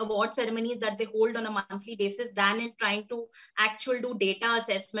and award ceremonies that they hold on a monthly basis than in trying to actually do data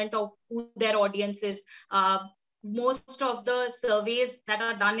assessment of who their audience is. Most of the surveys that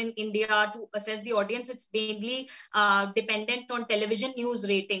are done in India to assess the audience, it's mainly dependent on television news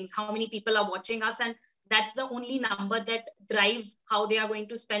ratings, how many people are watching us, and that's the only number that drives how they are going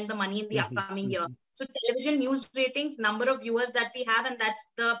to spend the money in the upcoming year. So television news ratings, number of viewers that we have, and that's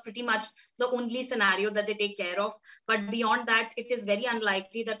pretty much the only scenario that they take care of. But beyond that, it is very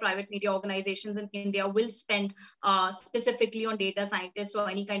unlikely that private media organizations in India will spend specifically on data scientists or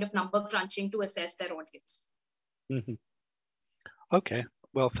any kind of number crunching to assess their audience. Okay,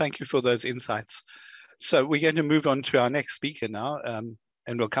 well, thank you for those insights. So we're going to move on to our next speaker now,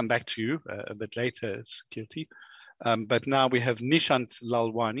 and we'll come back to you a bit later, Kirti. But now we have Nishant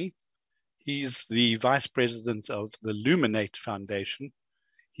Lalwani. He's the Vice President of the Luminate Foundation.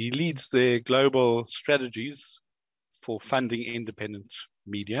 He leads their global strategies for funding independent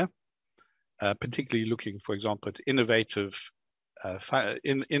media, particularly looking, for example, at innovative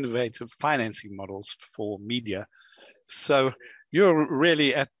financing models for media. So you're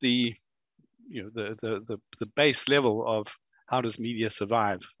really at the base level of how does media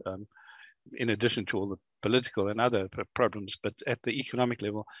survive, in addition to all the political and other problems, but at the economic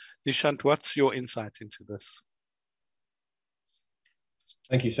level. Nishant, what's your insight into this?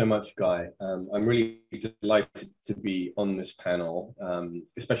 Thank you so much, Guy. I'm really delighted to be on this panel,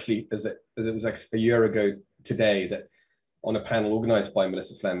 especially as it was like a year ago today that on a panel organized by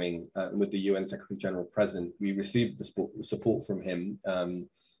Melissa Fleming with the UN Secretary General present, we received the support from him,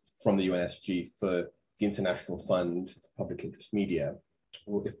 from the UNSG, for the International Fund for Public Interest Media,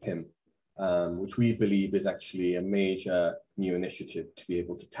 or IFPIM, which we believe is actually a major new initiative to be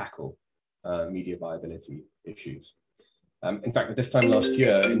able to tackle media viability issues. In fact, at this time last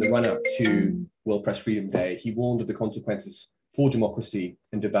year, in the run-up to World Press Freedom Day, he warned of the consequences for democracy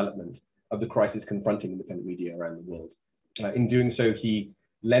and development of the crisis confronting independent media around the world. In doing so, he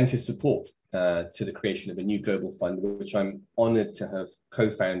lent his support to the creation of a new global fund, which I'm honored to have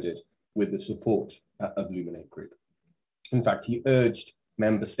co-founded with the support of Luminate Group. In fact, he urged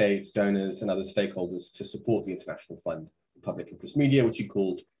member states, donors, and other stakeholders to support the International Fund for Public Interest Media, which he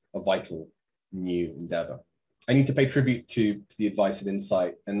called a vital new endeavor. I need to pay tribute to the advice and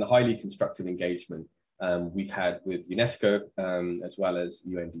insight and the highly constructive engagement we've had with UNESCO, as well as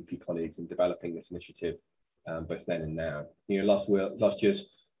UNDP colleagues in developing this initiative both then and now. Last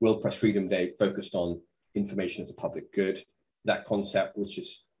year's World Press Freedom Day focused on information as a public good. That concept, which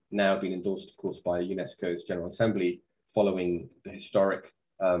has now been endorsed, of course, by UNESCO's General Assembly following the historic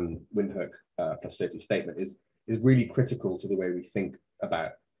Windhoek plus 30 statement, is really critical to the way we think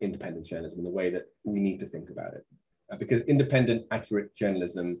about independent journalism and the way that we need to think about it. Because independent, accurate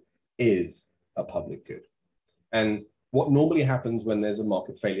journalism is a public good. And what normally happens when there's a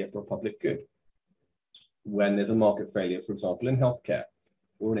market failure for a public good? When there's a market failure, for example, in healthcare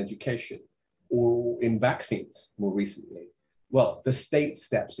or in education or in vaccines more recently, well, the state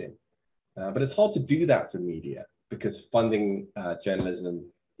steps in. But it's hard to do that for media because funding journalism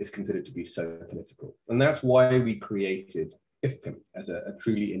is considered to be so political. And that's why we created IFPIM as a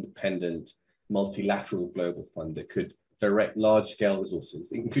truly independent, multilateral global fund that could direct large-scale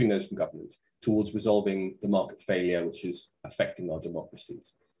resources, including those from government, towards resolving the market failure which is affecting our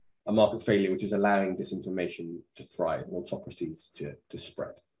democracies. A market failure which is allowing disinformation to thrive and autocracies to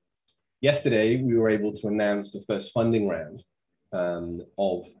spread. Yesterday, we were able to announce the first funding round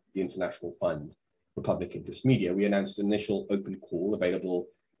of the International Fund for Public Interest Media. We announced an initial open call available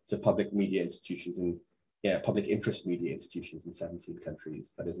to public media institutions and public interest media institutions in 17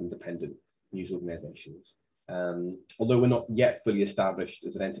 countries, that is independent news organizations. Although we're not yet fully established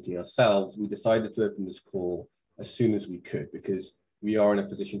as an entity ourselves, we decided to open this call as soon as we could because we are in a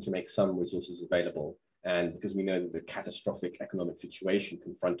position to make some resources available and because we know that the catastrophic economic situation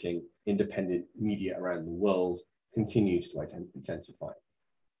confronting independent media around the world continues to intensify.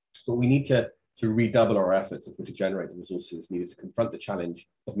 But we need to redouble our efforts if we're to generate the resources needed to confront the challenge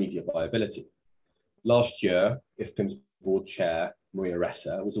of media viability. Last year, IFPIM's board chair, Maria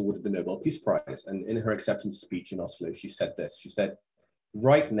Ressa, was awarded the Nobel Peace Prize. And in her acceptance speech in Oslo, she said this. She said,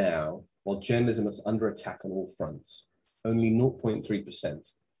 right now, while journalism is under attack on all fronts, only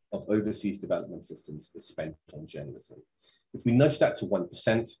 0.3% of overseas development assistance is spent on journalism. If we nudge that to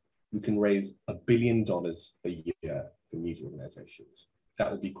 1%, we can raise $1 billion a year for news organizations.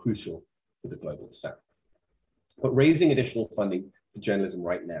 That would be crucial for the global south. But raising additional funding for journalism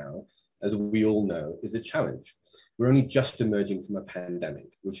right now, as we all know, is a challenge. We're only just emerging from a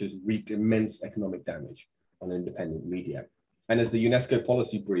pandemic, which has wreaked immense economic damage on independent media. And as the UNESCO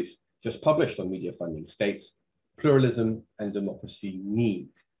policy brief just published on media funding states, pluralism and democracy need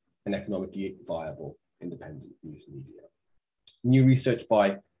an economically viable independent news media. New research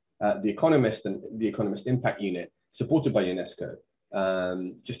by The Economist and the Economist Impact Unit, supported by UNESCO,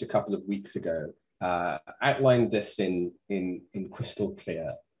 just a couple of weeks ago, outlined this in crystal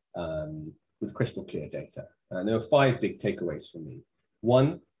clear, with crystal clear data. And there are 5 big takeaways for me.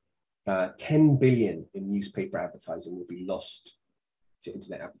 1, 10 billion in newspaper advertising will be lost to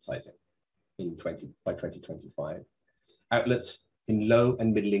internet advertising by 2025. Outlets in low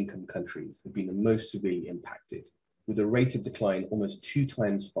and middle income countries have been the most severely impacted, with a rate of decline almost 2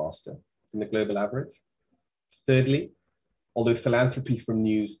 times faster than the global average. Thirdly, although philanthropy from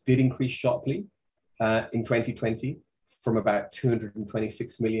news did increase sharply in 2020, from about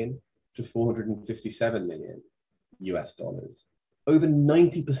 226 million to 457 million US dollars, over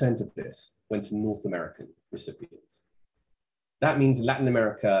 90% of this went to North American recipients. That means Latin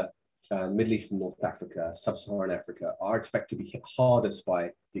America, Middle East and North Africa, Sub-Saharan Africa are expected to be hit hardest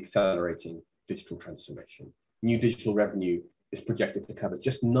by the accelerating digital transformation. New digital revenue is projected to cover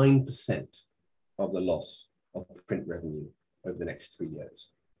just 9% of the loss of print revenue over the next 3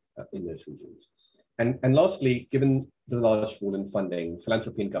 years in those regions. And lastly, given the large fall in funding,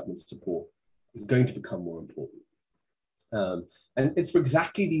 philanthropy and government support is going to become more important. And it's for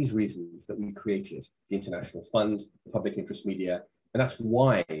exactly these reasons that we created the International Fund for Public Interest Media. And that's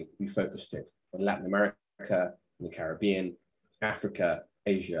why we focused it on Latin America, and the Caribbean, Africa,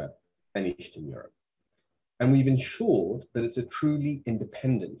 Asia, and Eastern Europe. And we've ensured that it's a truly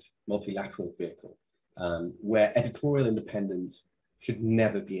independent multilateral vehicle where editorial independence should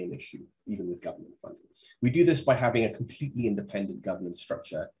never be an issue, even with government funding. We do this by having a completely independent governance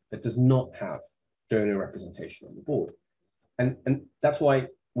structure that does not have donor representation on the board. And that's why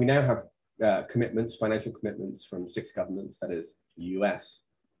we now have commitments, financial commitments from 6 governments, that is the US,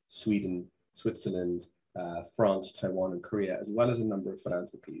 Sweden, Switzerland, France, Taiwan, and Korea, as well as a number of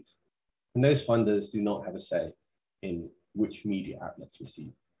philanthropies. And those funders do not have a say in which media outlets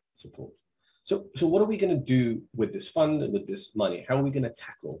receive support. So what are we going to do with this fund and with this money? How are we going to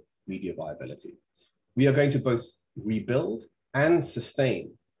tackle media viability? We are going to both rebuild and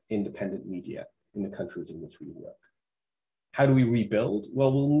sustain independent media in the countries in which we work. How do we rebuild?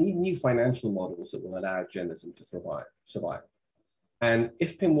 Well, we'll need new financial models that will allow journalism to survive. And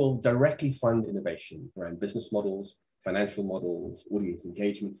IFPIM will directly fund innovation around business models, financial models, audience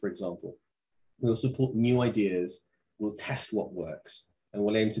engagement, for example. We'll support new ideas, we'll test what works, and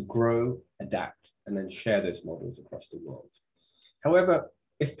we'll aim to grow, adapt, and then share those models across the world. However,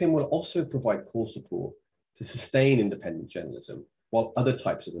 IFPIM will also provide core support to sustain independent journalism while other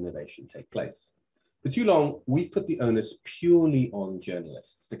types of innovation take place. For too long, we've put the onus purely on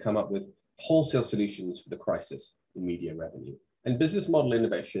journalists to come up with wholesale solutions for the crisis in media revenue. And business model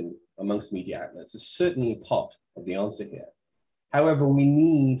innovation amongst media outlets is certainly part of the answer here. However, we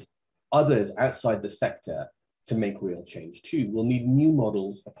need others outside the sector to make real change too. We'll need new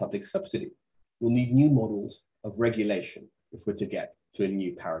models of public subsidy. We'll need new models of regulation if we're to get to a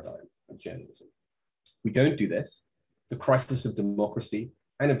new paradigm of journalism. If we don't do this, the crisis of democracy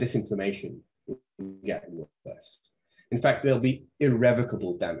and of disinformation will get worse. In fact, there'll be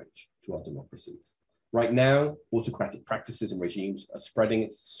irrevocable damage to our democracies. Right now, autocratic practices and regimes are spreading.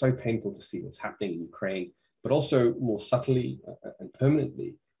 It's so painful to see what's happening in Ukraine, but also more subtly and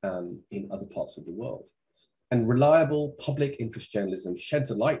permanently in other parts of the world. And reliable public interest journalism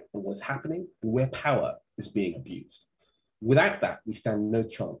sheds a light on what's happening and where power is being abused. Without that, we stand no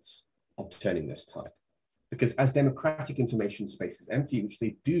chance of turning this tide. Because as democratic information spaces empty, which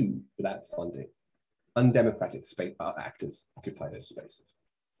they do without funding, undemocratic actors occupy those spaces.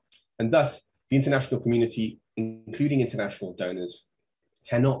 And thus, the international community, including international donors,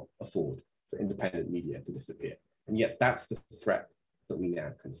 cannot afford for independent media to disappear. And yet that's the threat that we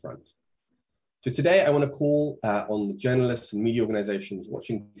now confront. So today I want to call on the journalists and media organizations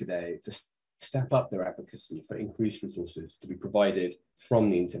watching today to step up their advocacy for increased resources to be provided from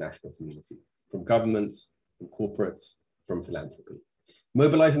the international community, from governments, from corporates, from philanthropy.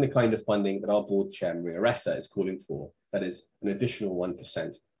 Mobilizing the kind of funding that our board chair, Maria Ressa, is calling for, that is an additional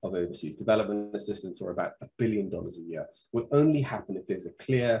 1% of overseas development assistance, or about $1 billion a year, will only happen if there's a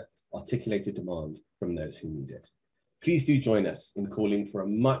clear, articulated demand from those who need it. Please do join us in calling for a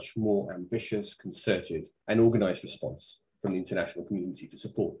much more ambitious, concerted, and organized response from the international community to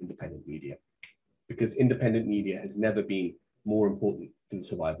support independent media, because independent media has never been more important to the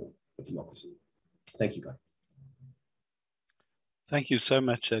survival of democracy. Thank you, Guy. Thank you so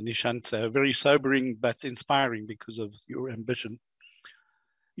much, Nishant. Very sobering, but inspiring because of your ambition.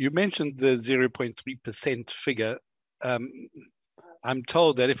 You mentioned the 0.3% figure. I'm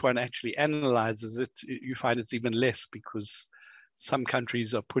told that if one actually analyzes it, you find it's even less, because some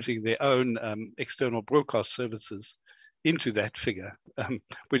countries are putting their own external broadcast services into that figure,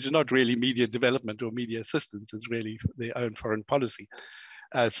 which is not really media development or media assistance, it's really their own foreign policy.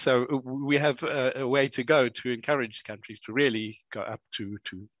 So we have a way to go to encourage countries to really go up to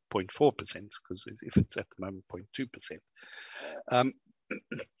 0.4%, because if it's at the moment 0.2%.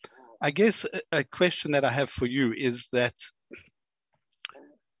 I guess a question that I have for you is that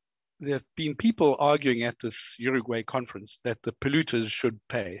there have been people arguing at this Uruguay conference that the polluters should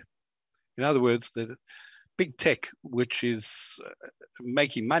pay. In other words, the big tech, which is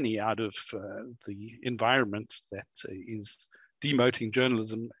making money out of the environment that is demoting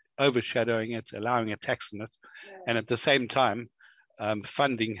journalism, overshadowing it, allowing a tax on it, and at the same time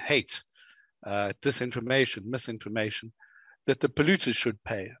funding hate, disinformation, misinformation, that the polluters should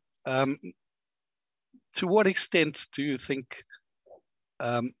pay. To what extent do you think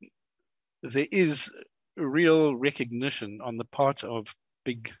there is real recognition on the part of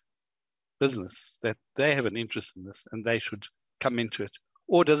big business that they have an interest in this and they should come into it?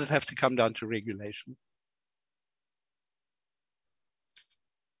 Or does it have to come down to regulation?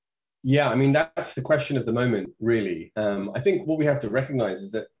 Yeah, I mean, that's the question of the moment, really. I think what we have to recognize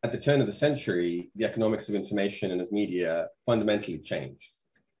is that at the turn of the century, the economics of information and of media fundamentally changed.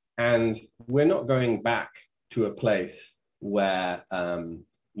 And we're not going back to a place where,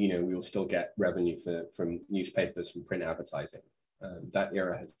 we will still get revenue from newspapers, from print advertising. That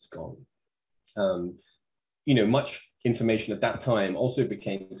era has gone. Much information at that time also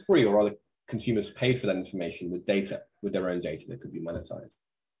became free, or rather consumers paid for that information with data, with their own data that could be monetized.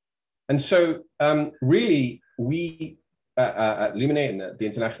 And so really, we at Luminate and the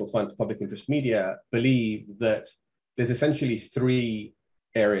International Fund for Public Interest Media believe that there's essentially three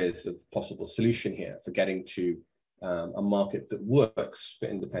areas of possible solution here for getting to a market that works for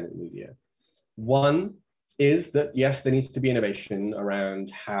independent media. One is that, yes, there needs to be innovation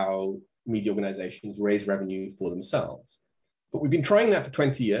around how media organizations raise revenue for themselves. But we've been trying that for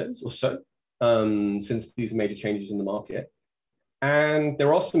 20 years or so, since these major changes in the market. And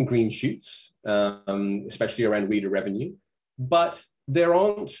there are some green shoots, especially around reader revenue, but there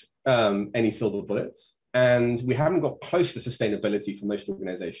aren't any silver bullets. And we haven't got close to sustainability for most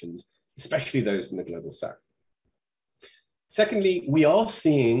organizations, especially those in the global south. Secondly, we are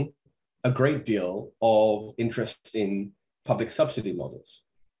seeing a great deal of interest in public subsidy models.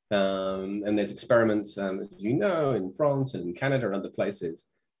 and there's experiments, as you know, in France and in Canada and other places.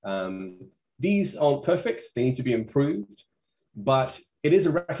 These aren't perfect, they need to be improved, but it is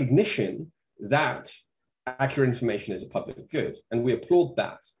a recognition that accurate information is a public good. And we applaud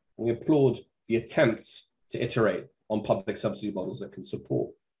that. We applaud the attempts to iterate on public subsidy models that can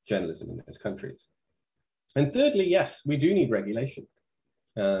support journalism in those countries. And thirdly, yes, we do need regulation.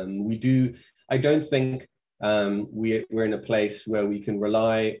 I don't think we're in a place where we can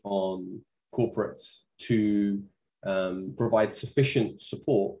rely on corporates to provide sufficient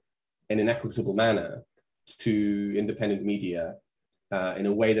support in an equitable manner to independent media in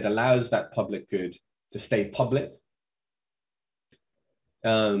a way that allows that public good to stay public.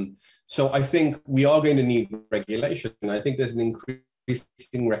 So I think we are going to need regulation. I think there's an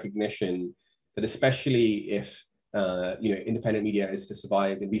increasing recognition that, especially if independent media is to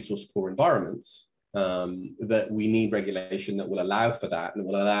survive in resource-poor environments, that we need regulation that will allow for that and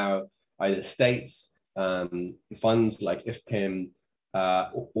will allow either states, funds like IFPIM,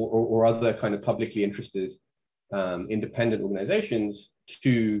 or other kind of publicly interested independent organizations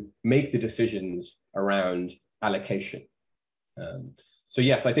to make the decisions around allocation. So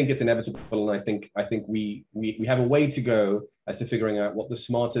yes, I think it's inevitable, and I think we have a way to go as to figuring out what the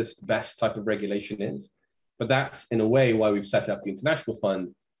smartest, best type of regulation is. But that's in a way why we've set up the International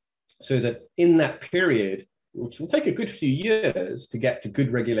Fund, so that in that period, which will take a good few years to get to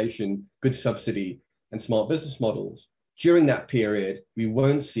good regulation, good subsidy, and smart business models, during that period, we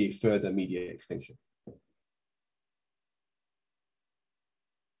won't see further media extinction.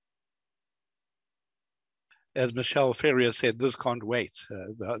 As Michelle Ferrier said, this can't wait,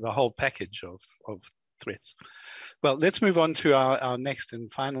 the whole package of threats. Well, let's move on to our next and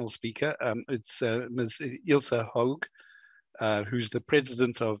final speaker. It's Ms. Ilse Hoog, who's the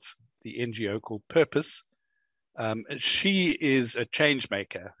president of the NGO called Purpose. She is a change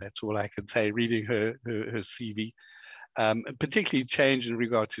maker. That's all I can say, reading her CV, particularly change in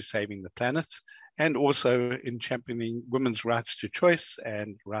regard to saving the planet, and also in championing women's rights to choice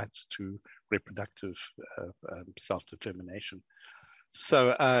and rights to reproductive self-determination.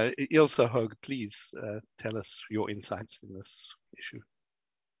 So Ilse Hoog, please tell us your insights in this issue.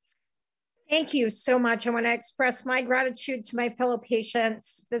 Thank you so much. I want to express my gratitude to my fellow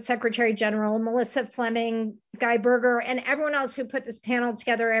patients, the Secretary General, Melissa Fleming, Guy Berger, and everyone else who put this panel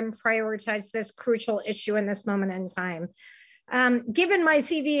together and prioritized this crucial issue in this moment in time. Given my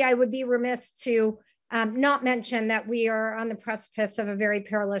CV, I would be remiss to not mention that we are on the precipice of a very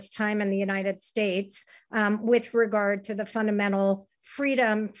perilous time in the United States with regard to the fundamental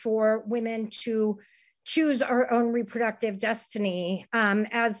freedom for women to choose our own reproductive destiny.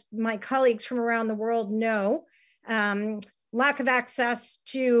 As my colleagues from around the world know, lack of access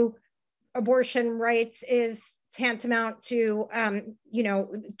to abortion rights is tantamount to,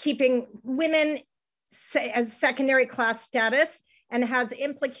 keeping women as secondary class status, and has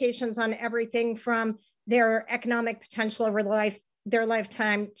implications on everything from their economic potential over their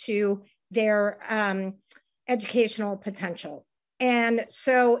lifetime to their educational potential. And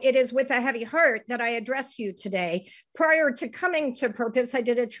so it is with a heavy heart that I address you today. Prior to coming to Purpose, I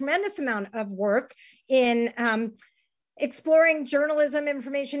did a tremendous amount of work in exploring journalism,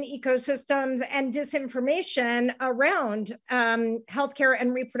 information ecosystems, and disinformation around healthcare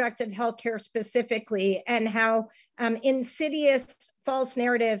and reproductive healthcare specifically, and how insidious false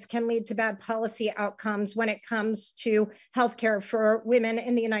narratives can lead to bad policy outcomes when it comes to healthcare for women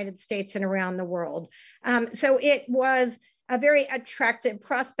in the United States and around the world. So it was a very attractive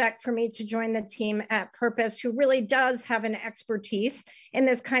prospect for me to join the team at Purpose, who really does have an expertise in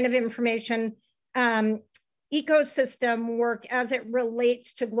this kind of information ecosystem work as it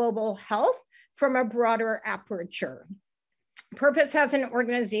relates to global health from a broader aperture. Purpose as an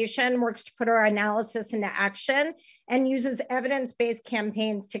organization works to put our analysis into action and uses evidence-based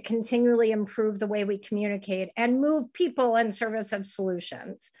campaigns to continually improve the way we communicate and move people in service of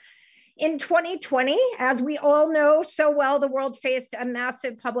solutions. In 2020, as we all know so well, the world faced a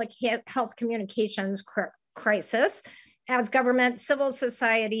massive public health communications crisis as government, civil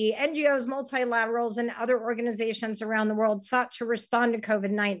society, NGOs, multilaterals, and other organizations around the world sought to respond to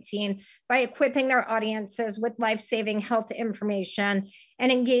COVID-19 by equipping their audiences with life-saving health information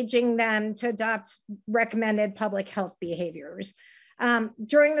and engaging them to adopt recommended public health behaviors.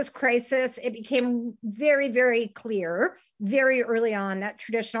 During this crisis, it became very, very clear very early on that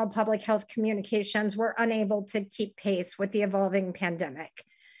traditional public health communications were unable to keep pace with the evolving pandemic.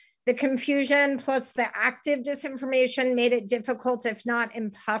 The confusion plus the active disinformation made it difficult, if not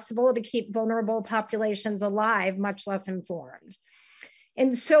impossible, to keep vulnerable populations alive, much less informed.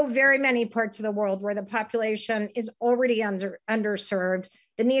 In so very many parts of the world where the population is already underserved,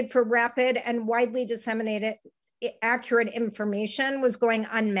 the need for rapid and widely disseminated accurate information was going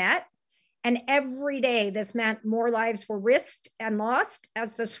unmet. And every day this meant more lives were risked and lost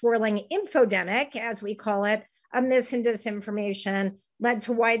as the swirling infodemic, as we call it, of mis and disinformation led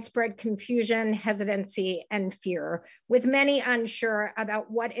to widespread confusion, hesitancy, and fear, with many unsure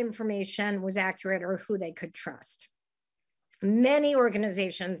about what information was accurate or who they could trust. Many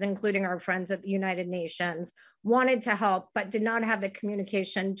organizations, including our friends at the United Nations, wanted to help, but did not have the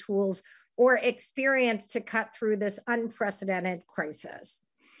communication tools or experience to cut through this unprecedented crisis.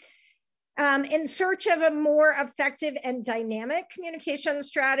 In search of a more effective and dynamic communication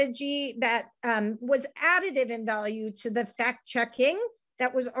strategy that was additive in value to the fact-checking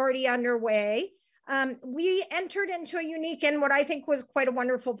that was already underway, we entered into a unique and what I think was quite a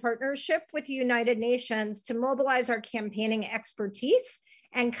wonderful partnership with the United Nations to mobilize our campaigning expertise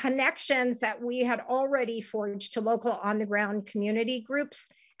and connections that we had already forged to local on-the-ground community groups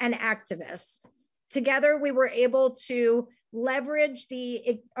and activists. Together, we were able to leverage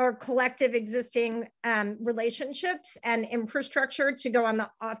our collective existing relationships and infrastructure to go on the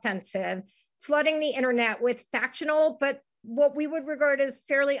offensive, flooding the internet with factional, but what we would regard as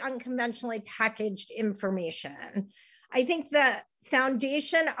fairly unconventionally packaged information. I think the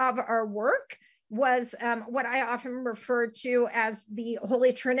foundation of our work was what I often refer to as the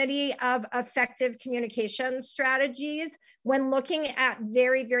holy trinity of effective communication strategies when looking at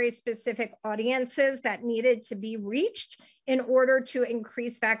very, very specific audiences that needed to be reached in order to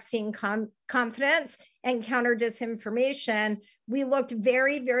increase vaccine confidence and counter disinformation. We looked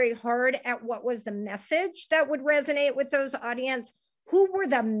very, very hard at what was the message that would resonate with those audiences, who were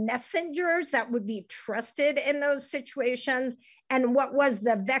the messengers that would be trusted in those situations, and what was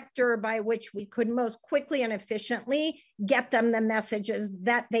the vector by which we could most quickly and efficiently get them the messages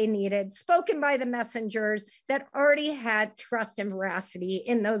that they needed, spoken by the messengers that already had trust and veracity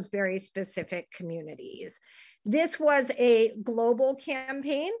in those very specific communities. This was a global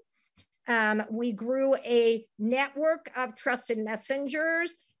campaign. We grew a network of trusted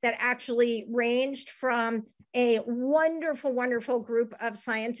messengers that actually ranged from a wonderful, wonderful group of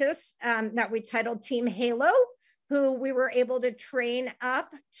scientists that we titled Team Halo, who we were able to train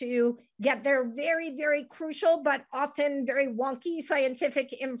up to get their very, very crucial, but often very wonky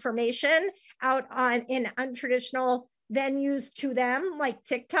scientific information out in untraditional venues to them, like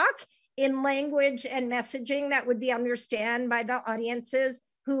TikTok, in language and messaging that would be understood by the audiences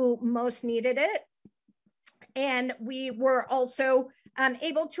who most needed it. And we were also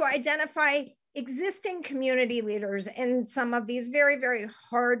able to identify existing community leaders in some of these very, very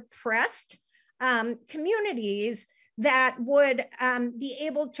hard-pressed communities that would be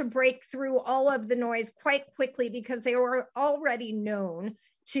able to break through all of the noise quite quickly because they were already known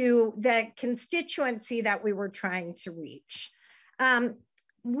to the constituency that we were trying to reach.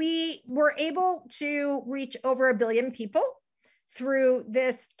 We were able to reach over 1 billion people through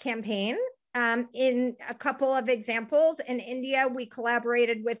this campaign. In a couple of examples, in India, we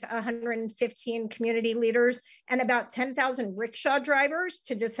collaborated with 115 community leaders and about 10,000 rickshaw drivers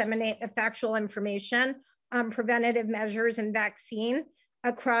to disseminate the factual information on preventative measures and vaccinations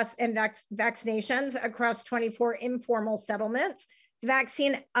across 24 informal settlements.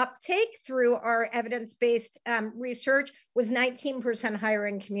 Vaccine uptake through our evidence-based research was 19% higher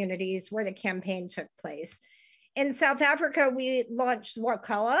in communities where the campaign took place. In South Africa, we launched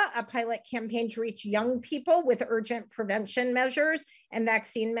Wakala, a pilot campaign to reach young people with urgent prevention measures and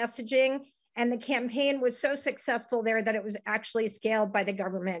vaccine messaging. And the campaign was so successful there that it was actually scaled by the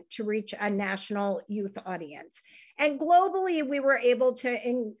government to reach a national youth audience. And globally, we were able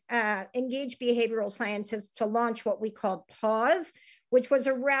to engage behavioral scientists to launch what we called Pause, which was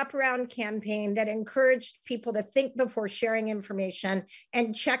a wraparound campaign that encouraged people to think before sharing information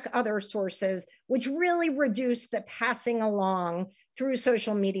and check other sources, which really reduced the passing along through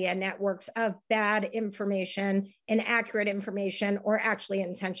social media networks of bad information, inaccurate information, or actually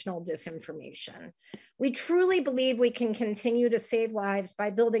intentional disinformation. We truly believe we can continue to save lives by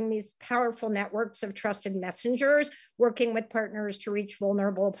building these powerful networks of trusted messengers, working with partners to reach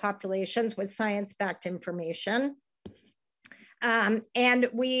vulnerable populations with science-backed information. And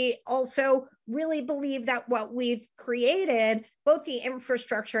we also really believe that what we've created, both the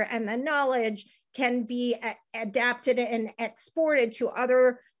infrastructure and the knowledge, can be adapted and exported to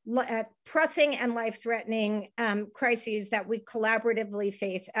other pressing and life-threatening crises that we collaboratively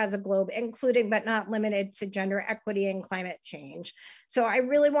face as a globe, including but not limited to gender equity and climate change. So I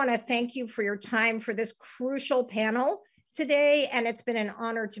really want to thank you for your time for this crucial panel today, and it's been an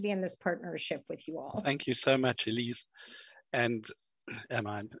honor to be in this partnership with you all. Thank you so much, Elise. And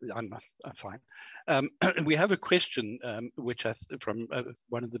I'm fine. We have a question which from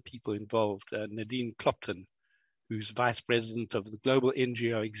one of the people involved, Nadine Clopton, who's Vice President of the Global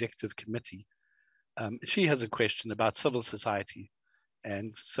NGO Executive Committee. She has a question about civil society.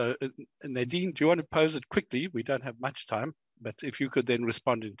 And so, Nadine, do you want to pose it quickly? We don't have much time, but if you could then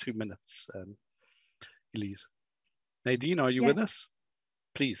respond in 2 minutes, Elise. Nadine, are you with us?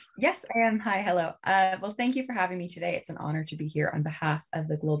 Please. Yes, I am. Hi, hello. Well, thank you for having me today. It's an honor to be here on behalf of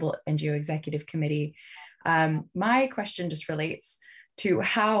the Global NGO Executive Committee. My question just relates to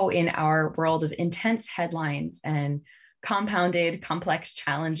how in our world of intense headlines and compounded complex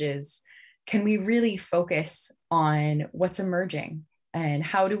challenges, can we really focus on what's emerging? And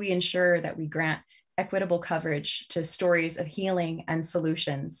how do we ensure that we grant equitable coverage to stories of healing and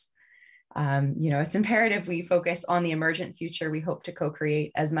solutions? It's imperative we focus on the emergent future we hope to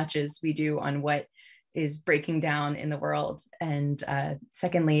co-create as much as we do on what is breaking down in the world. And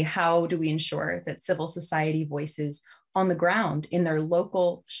secondly, how do we ensure that civil society voices on the ground in their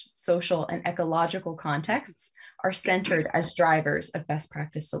local, social, and ecological contexts are centered as drivers of best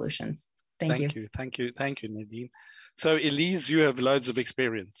practice solutions? Thank you, Nadine. So Elise, you have loads of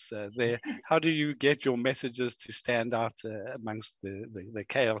experience there. How do you get your messages to stand out amongst the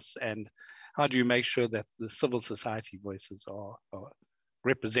chaos, and how do you make sure that the civil society voices are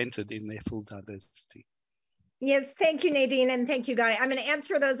represented in their full diversity? Yes, thank you, Nadine, and thank you, Guy. I'm going to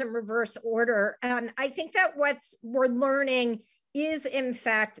answer those in reverse order. I think that what we're learning is, in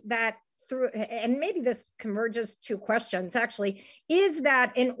fact, that through, and maybe this converges to questions actually, is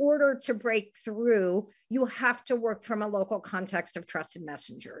that in order to break through, you have to work from a local context of trusted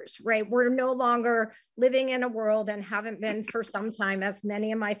messengers, right? We're no longer living in a world, and haven't been for some time, as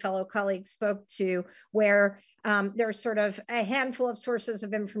many of my fellow colleagues spoke to, where there's sort of a handful of sources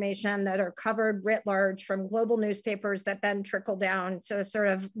of information that are covered writ large from global newspapers that then trickle down to sort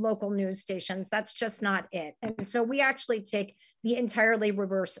of local news stations. That's just not it. And so we actually take the entirely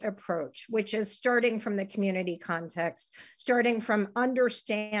reverse approach, which is starting from the community context, starting from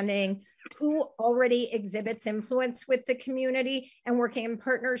understanding who already exhibits influence with the community and working in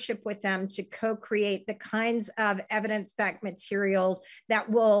partnership with them to co-create the kinds of evidence-backed materials that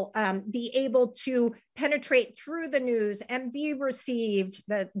will be able to penetrate through the news and be received,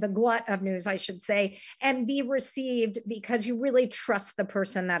 the glut of news, I should say, and be received because you really trust the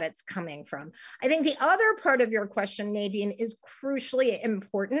person that it's coming from. I think the other part of your question, Nadine, is crucially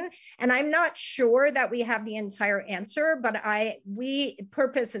important. And I'm not sure that we have the entire answer, but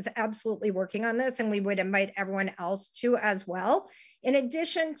Purpose is absolutely working on this, and we would invite everyone else to as well. In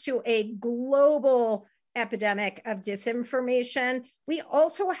addition to a global epidemic of disinformation, we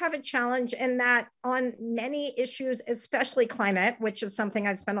also have a challenge in that on many issues, especially climate, which is something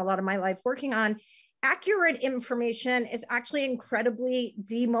I've spent a lot of my life working on, accurate information is actually incredibly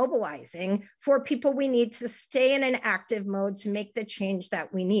demobilizing for people we need to stay in an active mode to make the change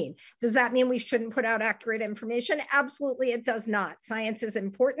that we need. Does that mean we shouldn't put out accurate information? Absolutely, it does not. Science is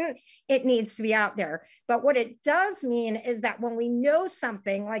important. It needs to be out there. But what it does mean is that when we know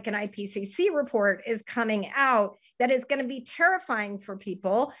something like an IPCC report is coming out, that is going to be terrifying for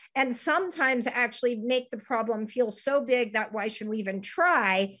people, and sometimes actually make the problem feel so big that why should we even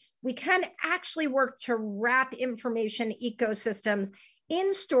try? We can actually work to wrap information ecosystems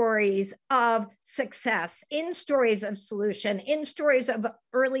in stories of success, in stories of solution, in stories of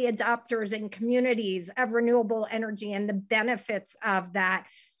early adopters and communities of renewable energy and the benefits of that,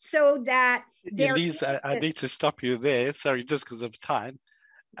 so that Elise, I need to stop you there, sorry, just because of time.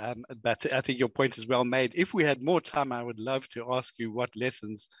 But I think your point is well made. If we had more time, I would love to ask you what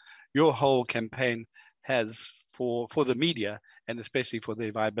lessons your whole campaign has for the media, and especially for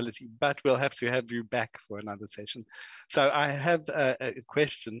their viability, but we'll have to have you back for another session. So I have a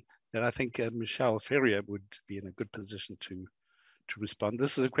question that I think Michelle Ferrier would be in a good position to respond.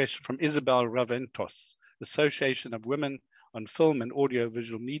 This is a question from Isabel Raventos, Association of Women on Film and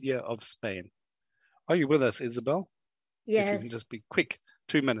Audiovisual Media of Spain. Are you with us, Isabel? Yes. If you can just be quick,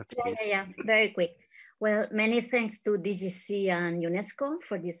 2 minutes, please. Yeah, very quick. Well, many thanks to DGC and UNESCO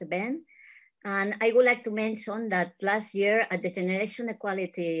for this event. And I would like to mention that last year at the Generation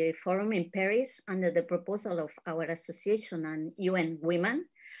Equality Forum in Paris, under the proposal of our association and UN Women,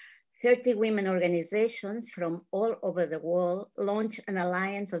 30 women organizations from all over the world launched an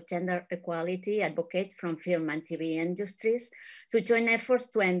alliance of gender equality advocates from film and TV industries to join efforts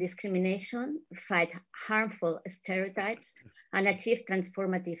to end discrimination, fight harmful stereotypes, and achieve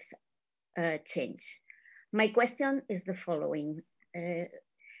transformative change. My question is the following.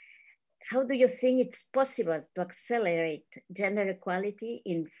 How do you think it's possible to accelerate gender equality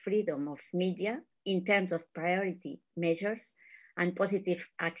in freedom of media in terms of priority measures and positive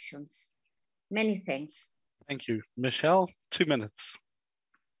actions. Many thanks. Thank you. Michelle, 2 minutes.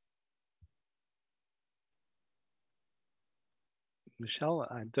 Michelle,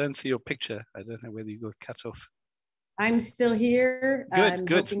 I don't see your picture. I don't know whether you got cut off. I'm still here. Good,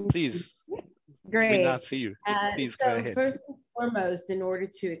 good. Please. Great. We now see you. Please go ahead. First and foremost, in order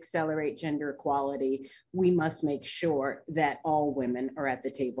to accelerate gender equality, we must make sure that all women are at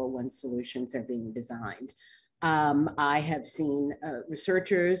the table when solutions are being designed. I have seen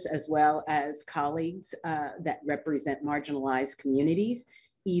researchers as well as colleagues that represent marginalized communities,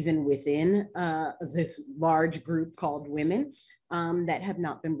 even within this large group called women, that have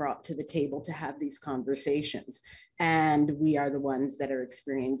not been brought to the table to have these conversations. And we are the ones that are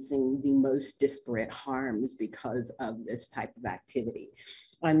experiencing the most disparate harms because of this type of activity.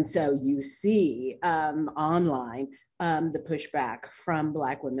 And so you see online the pushback from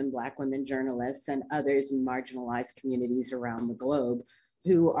Black women journalists and others in marginalized communities around the globe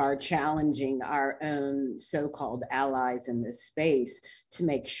who are challenging our own so-called allies in this space to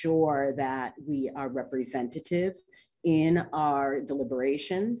make sure that we are representative in our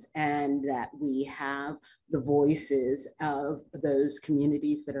deliberations and that we have the voices of those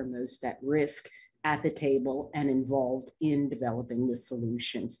communities that are most at risk at the table and involved in developing the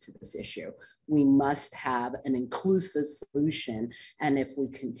solutions to this issue. We must have an inclusive solution. And if we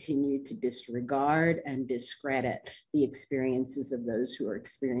continue to disregard and discredit the experiences of those who are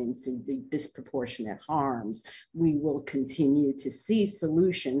experiencing the disproportionate harms, we will continue to see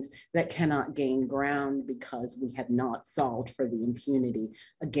solutions that cannot gain ground because we have not solved for the impunity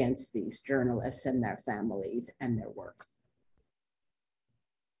against these journalists and their families and their work.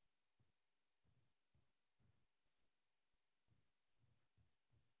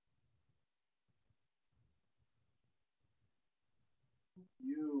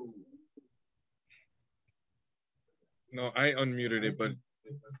 No, I unmuted it, but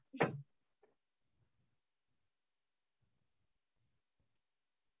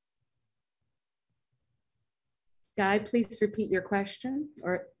Guy, please repeat your question,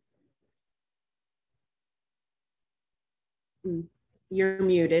 or you're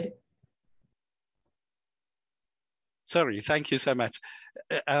muted. Sorry, thank you so much.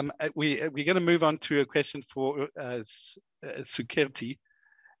 We're going to move on to a question for Sukirti.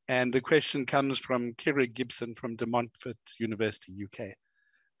 And the question comes from Kira Gibson from De Montfort University, UK.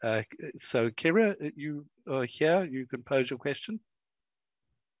 So Kira, you are here, you can pose your question.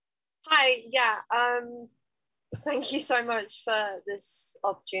 Hi, yeah, thank you so much for this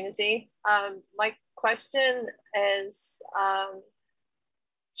opportunity. My question is,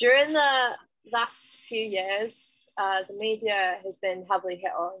 during the last few years, the media has been heavily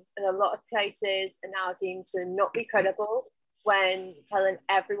hit on, and a lot of places are now deemed to not be credible when telling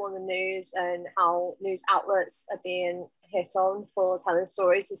everyone the news, and how news outlets are being hit on for telling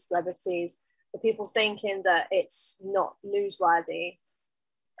stories of celebrities, the people thinking that it's not newsworthy.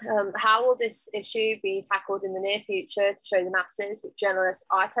 How will this issue be tackled in the near future to show the masses that journalists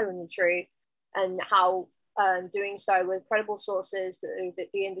are telling the truth, and how doing so with credible sources that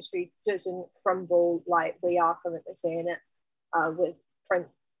the industry doesn't crumble like we are currently seeing it with print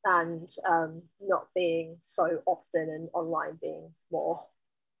and not being so often, and online being more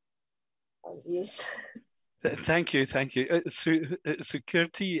used? Thank you, thank you.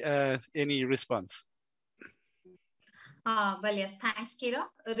 Sukirti, any response? Well, yes, thanks, Kira.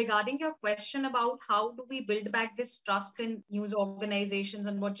 Regarding your question about how do we build back this trust in news organizations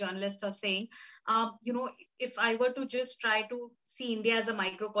and what journalists are saying, you know, if I were to just try to see India as a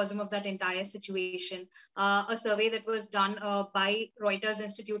microcosm of that entire situation, a survey that was done by Reuters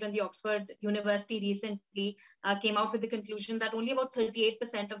Institute and the Oxford University recently came out with the conclusion that only about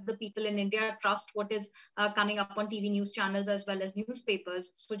 38% of the people in India trust what is coming up on TV news channels as well as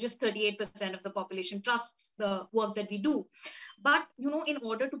newspapers. So just 38% of the population trusts the work that we do. But, you know, in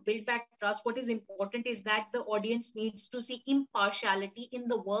order to build back trust, what is important is that the audience needs to see impartiality in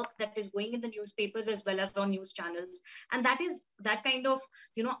the work that is going in the newspapers as well as on news channels. And that kind of,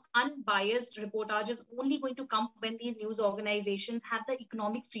 you know, unbiased reportage is only going to come when these news organizations have the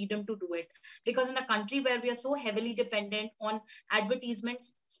economic freedom to do it. Because in a country where we are so heavily dependent on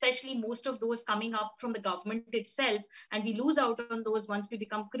advertisements, especially most of those coming up from the government itself, and we lose out on those once we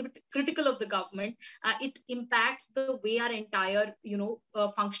become critical of the government, it impacts the way our entire, you know,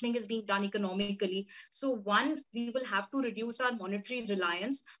 functioning is being done economically. So one, we will have to reduce our monetary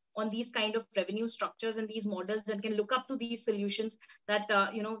reliance on these kind of revenue structures and these models, and can look up to these solutions that,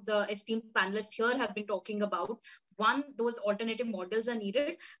 you know, the esteemed panelists here have been talking about. One, those alternative models are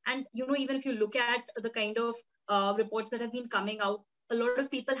needed. And, you know, even if you look at the kind of reports that have been coming out a lot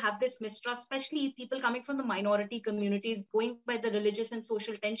of people have this mistrust, especially people coming from the minority communities, going by the religious and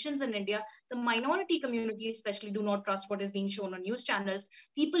social tensions in India. The minority community especially do not trust what is being shown on news channels.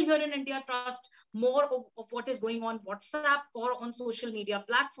 People here in India trust more of what is going on WhatsApp or on social media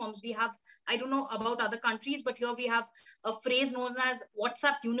platforms. We have, I don't know about other countries, but here we have a phrase known as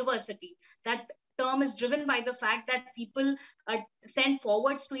WhatsApp University. That term is driven by the fact that people send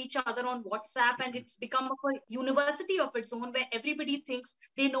forwards to each other on WhatsApp, and it's become a university of its own where everybody thinks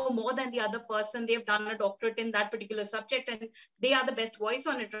they know more than the other person. They've done a doctorate in that particular subject and they are the best voice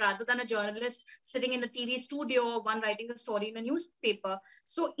on it, rather than a journalist sitting in a TV studio or one writing a story in a newspaper.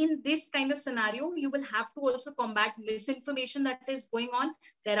 So in this kind of scenario, you will have to also combat misinformation that is going on.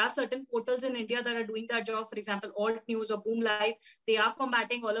 There are certain portals in India that are doing that job. For example, Alt News or Boom Live, they are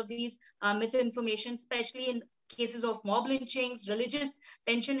combating all of these misinformation, especially in cases of mob lynchings, religious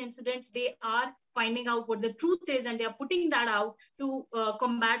tension incidents. They are finding out what the truth is and they are putting that out to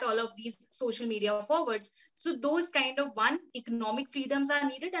combat all of these social media forwards. So those kind of economic freedoms are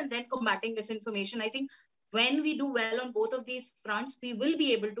needed, and then combating misinformation. I think when we do well on both of these fronts, we will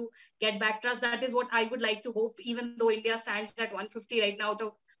be able to get back trust. That is what I would like to hope, even though India stands at 150 right now out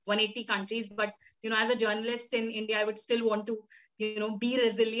of 180 countries. But, as a journalist in India, I would still want to, be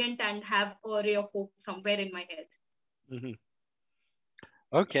resilient and have a ray of hope somewhere in my head. Mm-hmm.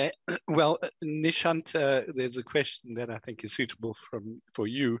 Okay. Well, Nishant, there's a question that I think is suitable for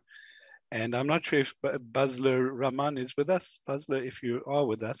you. And I'm not sure if Bazler Rahman is with us. Bazler, if you are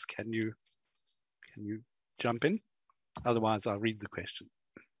with us, can you jump in? Otherwise, I'll read the question.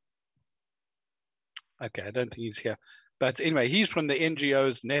 Okay, I don't think he's here. But anyway, he's from the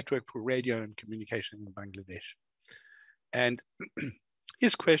NGO's Network for Radio and Communication in Bangladesh. And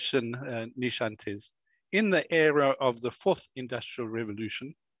his question, Nishant, is, in the era of the fourth industrial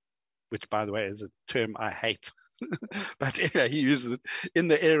revolution, which, by the way, is a term I hate, but anyway, he uses it, in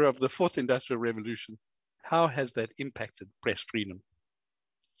the era of the fourth industrial revolution, how has that impacted press freedom?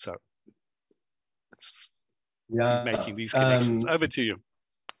 So he's making these connections. Over to you.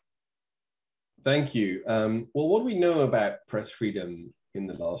 Thank you. Well, what do we know about press freedom in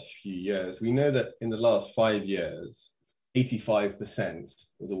the last few years? We know that in the last 5 years, 85%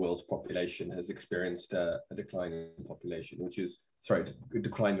 of the world's population has experienced a decline in population, a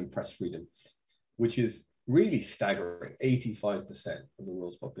decline in press freedom, which is really staggering, 85% of the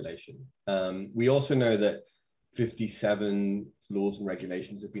world's population. We also know that 57 laws and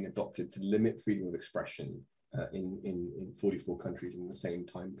regulations have been adopted to limit freedom of expression in 44 countries in the same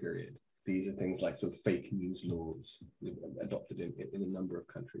time period. These are things like sort of fake news laws adopted in a number of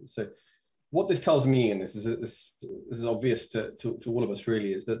countries. So what this tells me, and this is obvious to all of us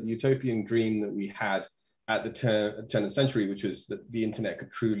really, is that the utopian dream that we had at the turn of the century, which was that the internet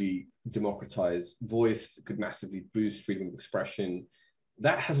could truly democratize voice, could massively boost freedom of expression,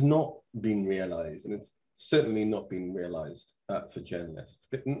 that has not been realized, and it's certainly not been realized for journalists.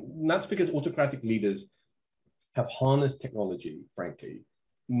 But that's because autocratic leaders have harnessed technology, frankly,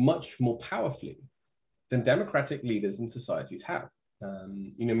 much more powerfully than democratic leaders in societies have.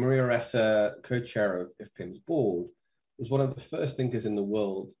 Maria Ressa, co-chair of IFPIM's board, was one of the first thinkers in the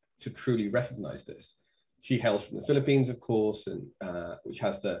world to truly recognize this. She hails from the Philippines, of course, and which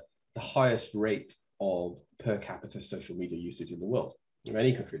has the highest rate of per capita social media usage in the world, of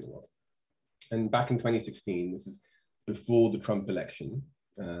any country in the world. And back in 2016, this is before the Trump election,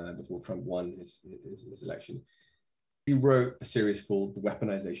 before Trump won his election, he wrote a series called The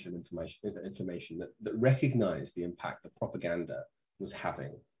Weaponization of Information that recognized the impact that propaganda was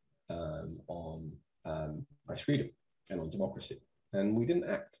having on press freedom and on democracy. And we didn't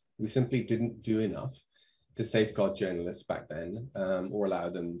act. We simply didn't do enough to safeguard journalists back then or allow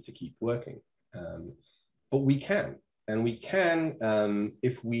them to keep working. But we can, and we can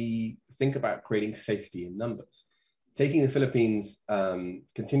if we think about creating safety in numbers. Taking the Philippines,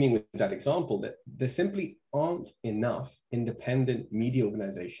 continuing with that example, that there simply aren't enough independent media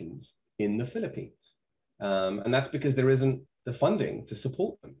organizations in the Philippines. And that's because there isn't the funding to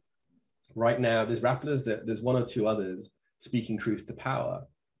support them. Right now, there's Rappelers, there's one or two others speaking truth to power.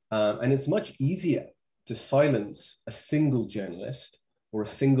 And it's much easier to silence a single journalist or a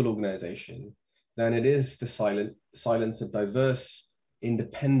single organization than it is to silence a diverse,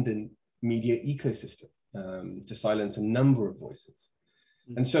 independent media ecosystem, to silence a number of voices.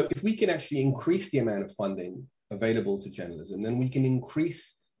 And so if we can actually increase the amount of funding available to journalism, then we can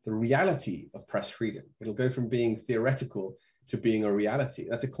increase the reality of press freedom. It'll go from being theoretical to being a reality.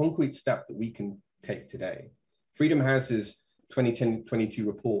 That's a concrete step that we can take today. Freedom House's 2022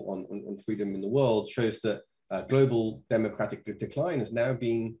 report on freedom in the world shows that global democratic decline has now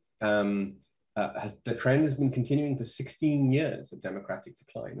been the trend has been continuing for 16 years of democratic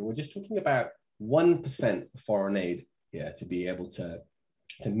decline. And we're just talking about 1% of foreign aid here to be able to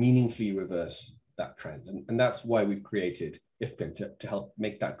meaningfully reverse that trend. And that's why we've created IFPIM, to help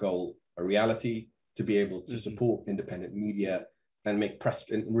make that goal a reality, to be able to support independent media and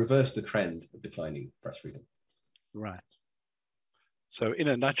reverse the trend of declining press freedom. Right. So in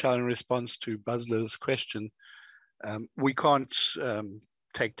a nutshell, in response to Buzler's question, we can't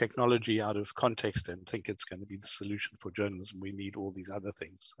take technology out of context and think it's going to be the solution for journalism. We need all these other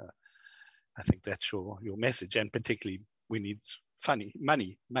things. I think that's your message, and particularly we need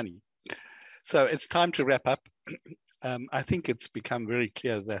money. So it's time to wrap up. I think it's become very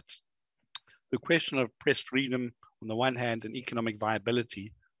clear that the question of press freedom on the one hand and economic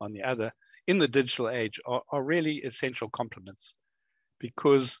viability on the other in the digital age are really essential complements.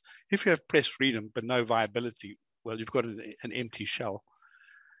 Because if you have press freedom but no viability, well, you've got an empty shell.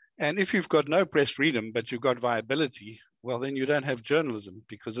 And if you've got no press freedom but you've got viability, well, then you don't have journalism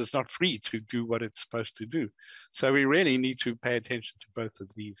because it's not free to do what it's supposed to do. So we really need to pay attention to both of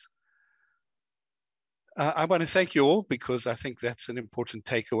these. I want to thank you all because I think that's an important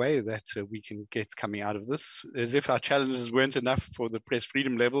takeaway that we can get coming out of this. As if our challenges weren't enough for the press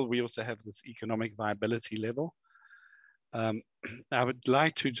freedom level, we also have this economic viability level. I would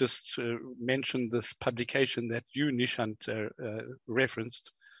like to just mention this publication that you, Nishant,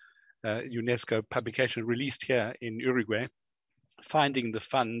 referenced, UNESCO publication released here in Uruguay, Finding the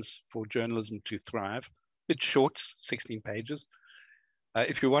Funds for Journalism to Thrive. It's short, 16 pages.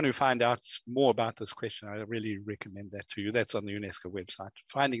 If you want to find out more about this question, I really recommend that to you. That's on the UNESCO website,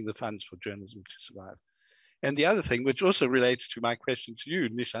 Finding the Funds for Journalism to Survive. And the other thing, which also relates to my question to you,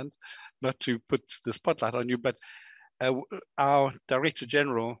 Nishant, not to put the spotlight on you, but our Director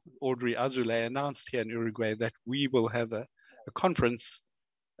General, Audrey Azoulay, announced here in Uruguay that we will have a conference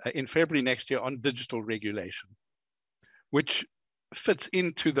in February next year on digital regulation, which fits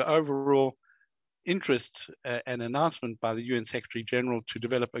into the overall interest and announcement by the UN Secretary General to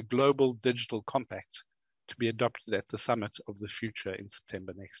develop a global digital compact to be adopted at the Summit of the Future in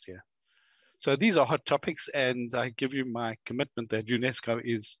September next year. So these are hot topics, and I give you my commitment that UNESCO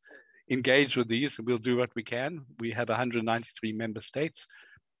is engaged with these, and we'll do what we can. We have 193 member states.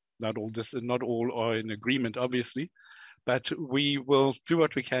 Not all are in agreement, obviously, but we will do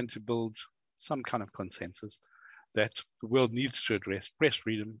what we can to build some kind of consensus that the world needs to address press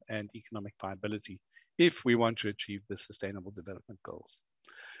freedom and economic viability if we want to achieve the Sustainable Development Goals.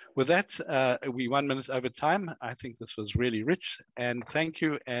 With that, we're 1 minute over time. I think this was really rich, and thank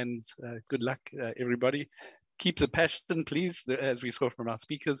you, and good luck, everybody. Keep the passion, please, as we saw from our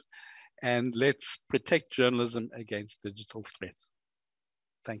speakers, and let's protect journalism against digital threats.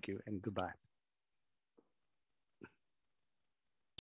 Thank you, and goodbye.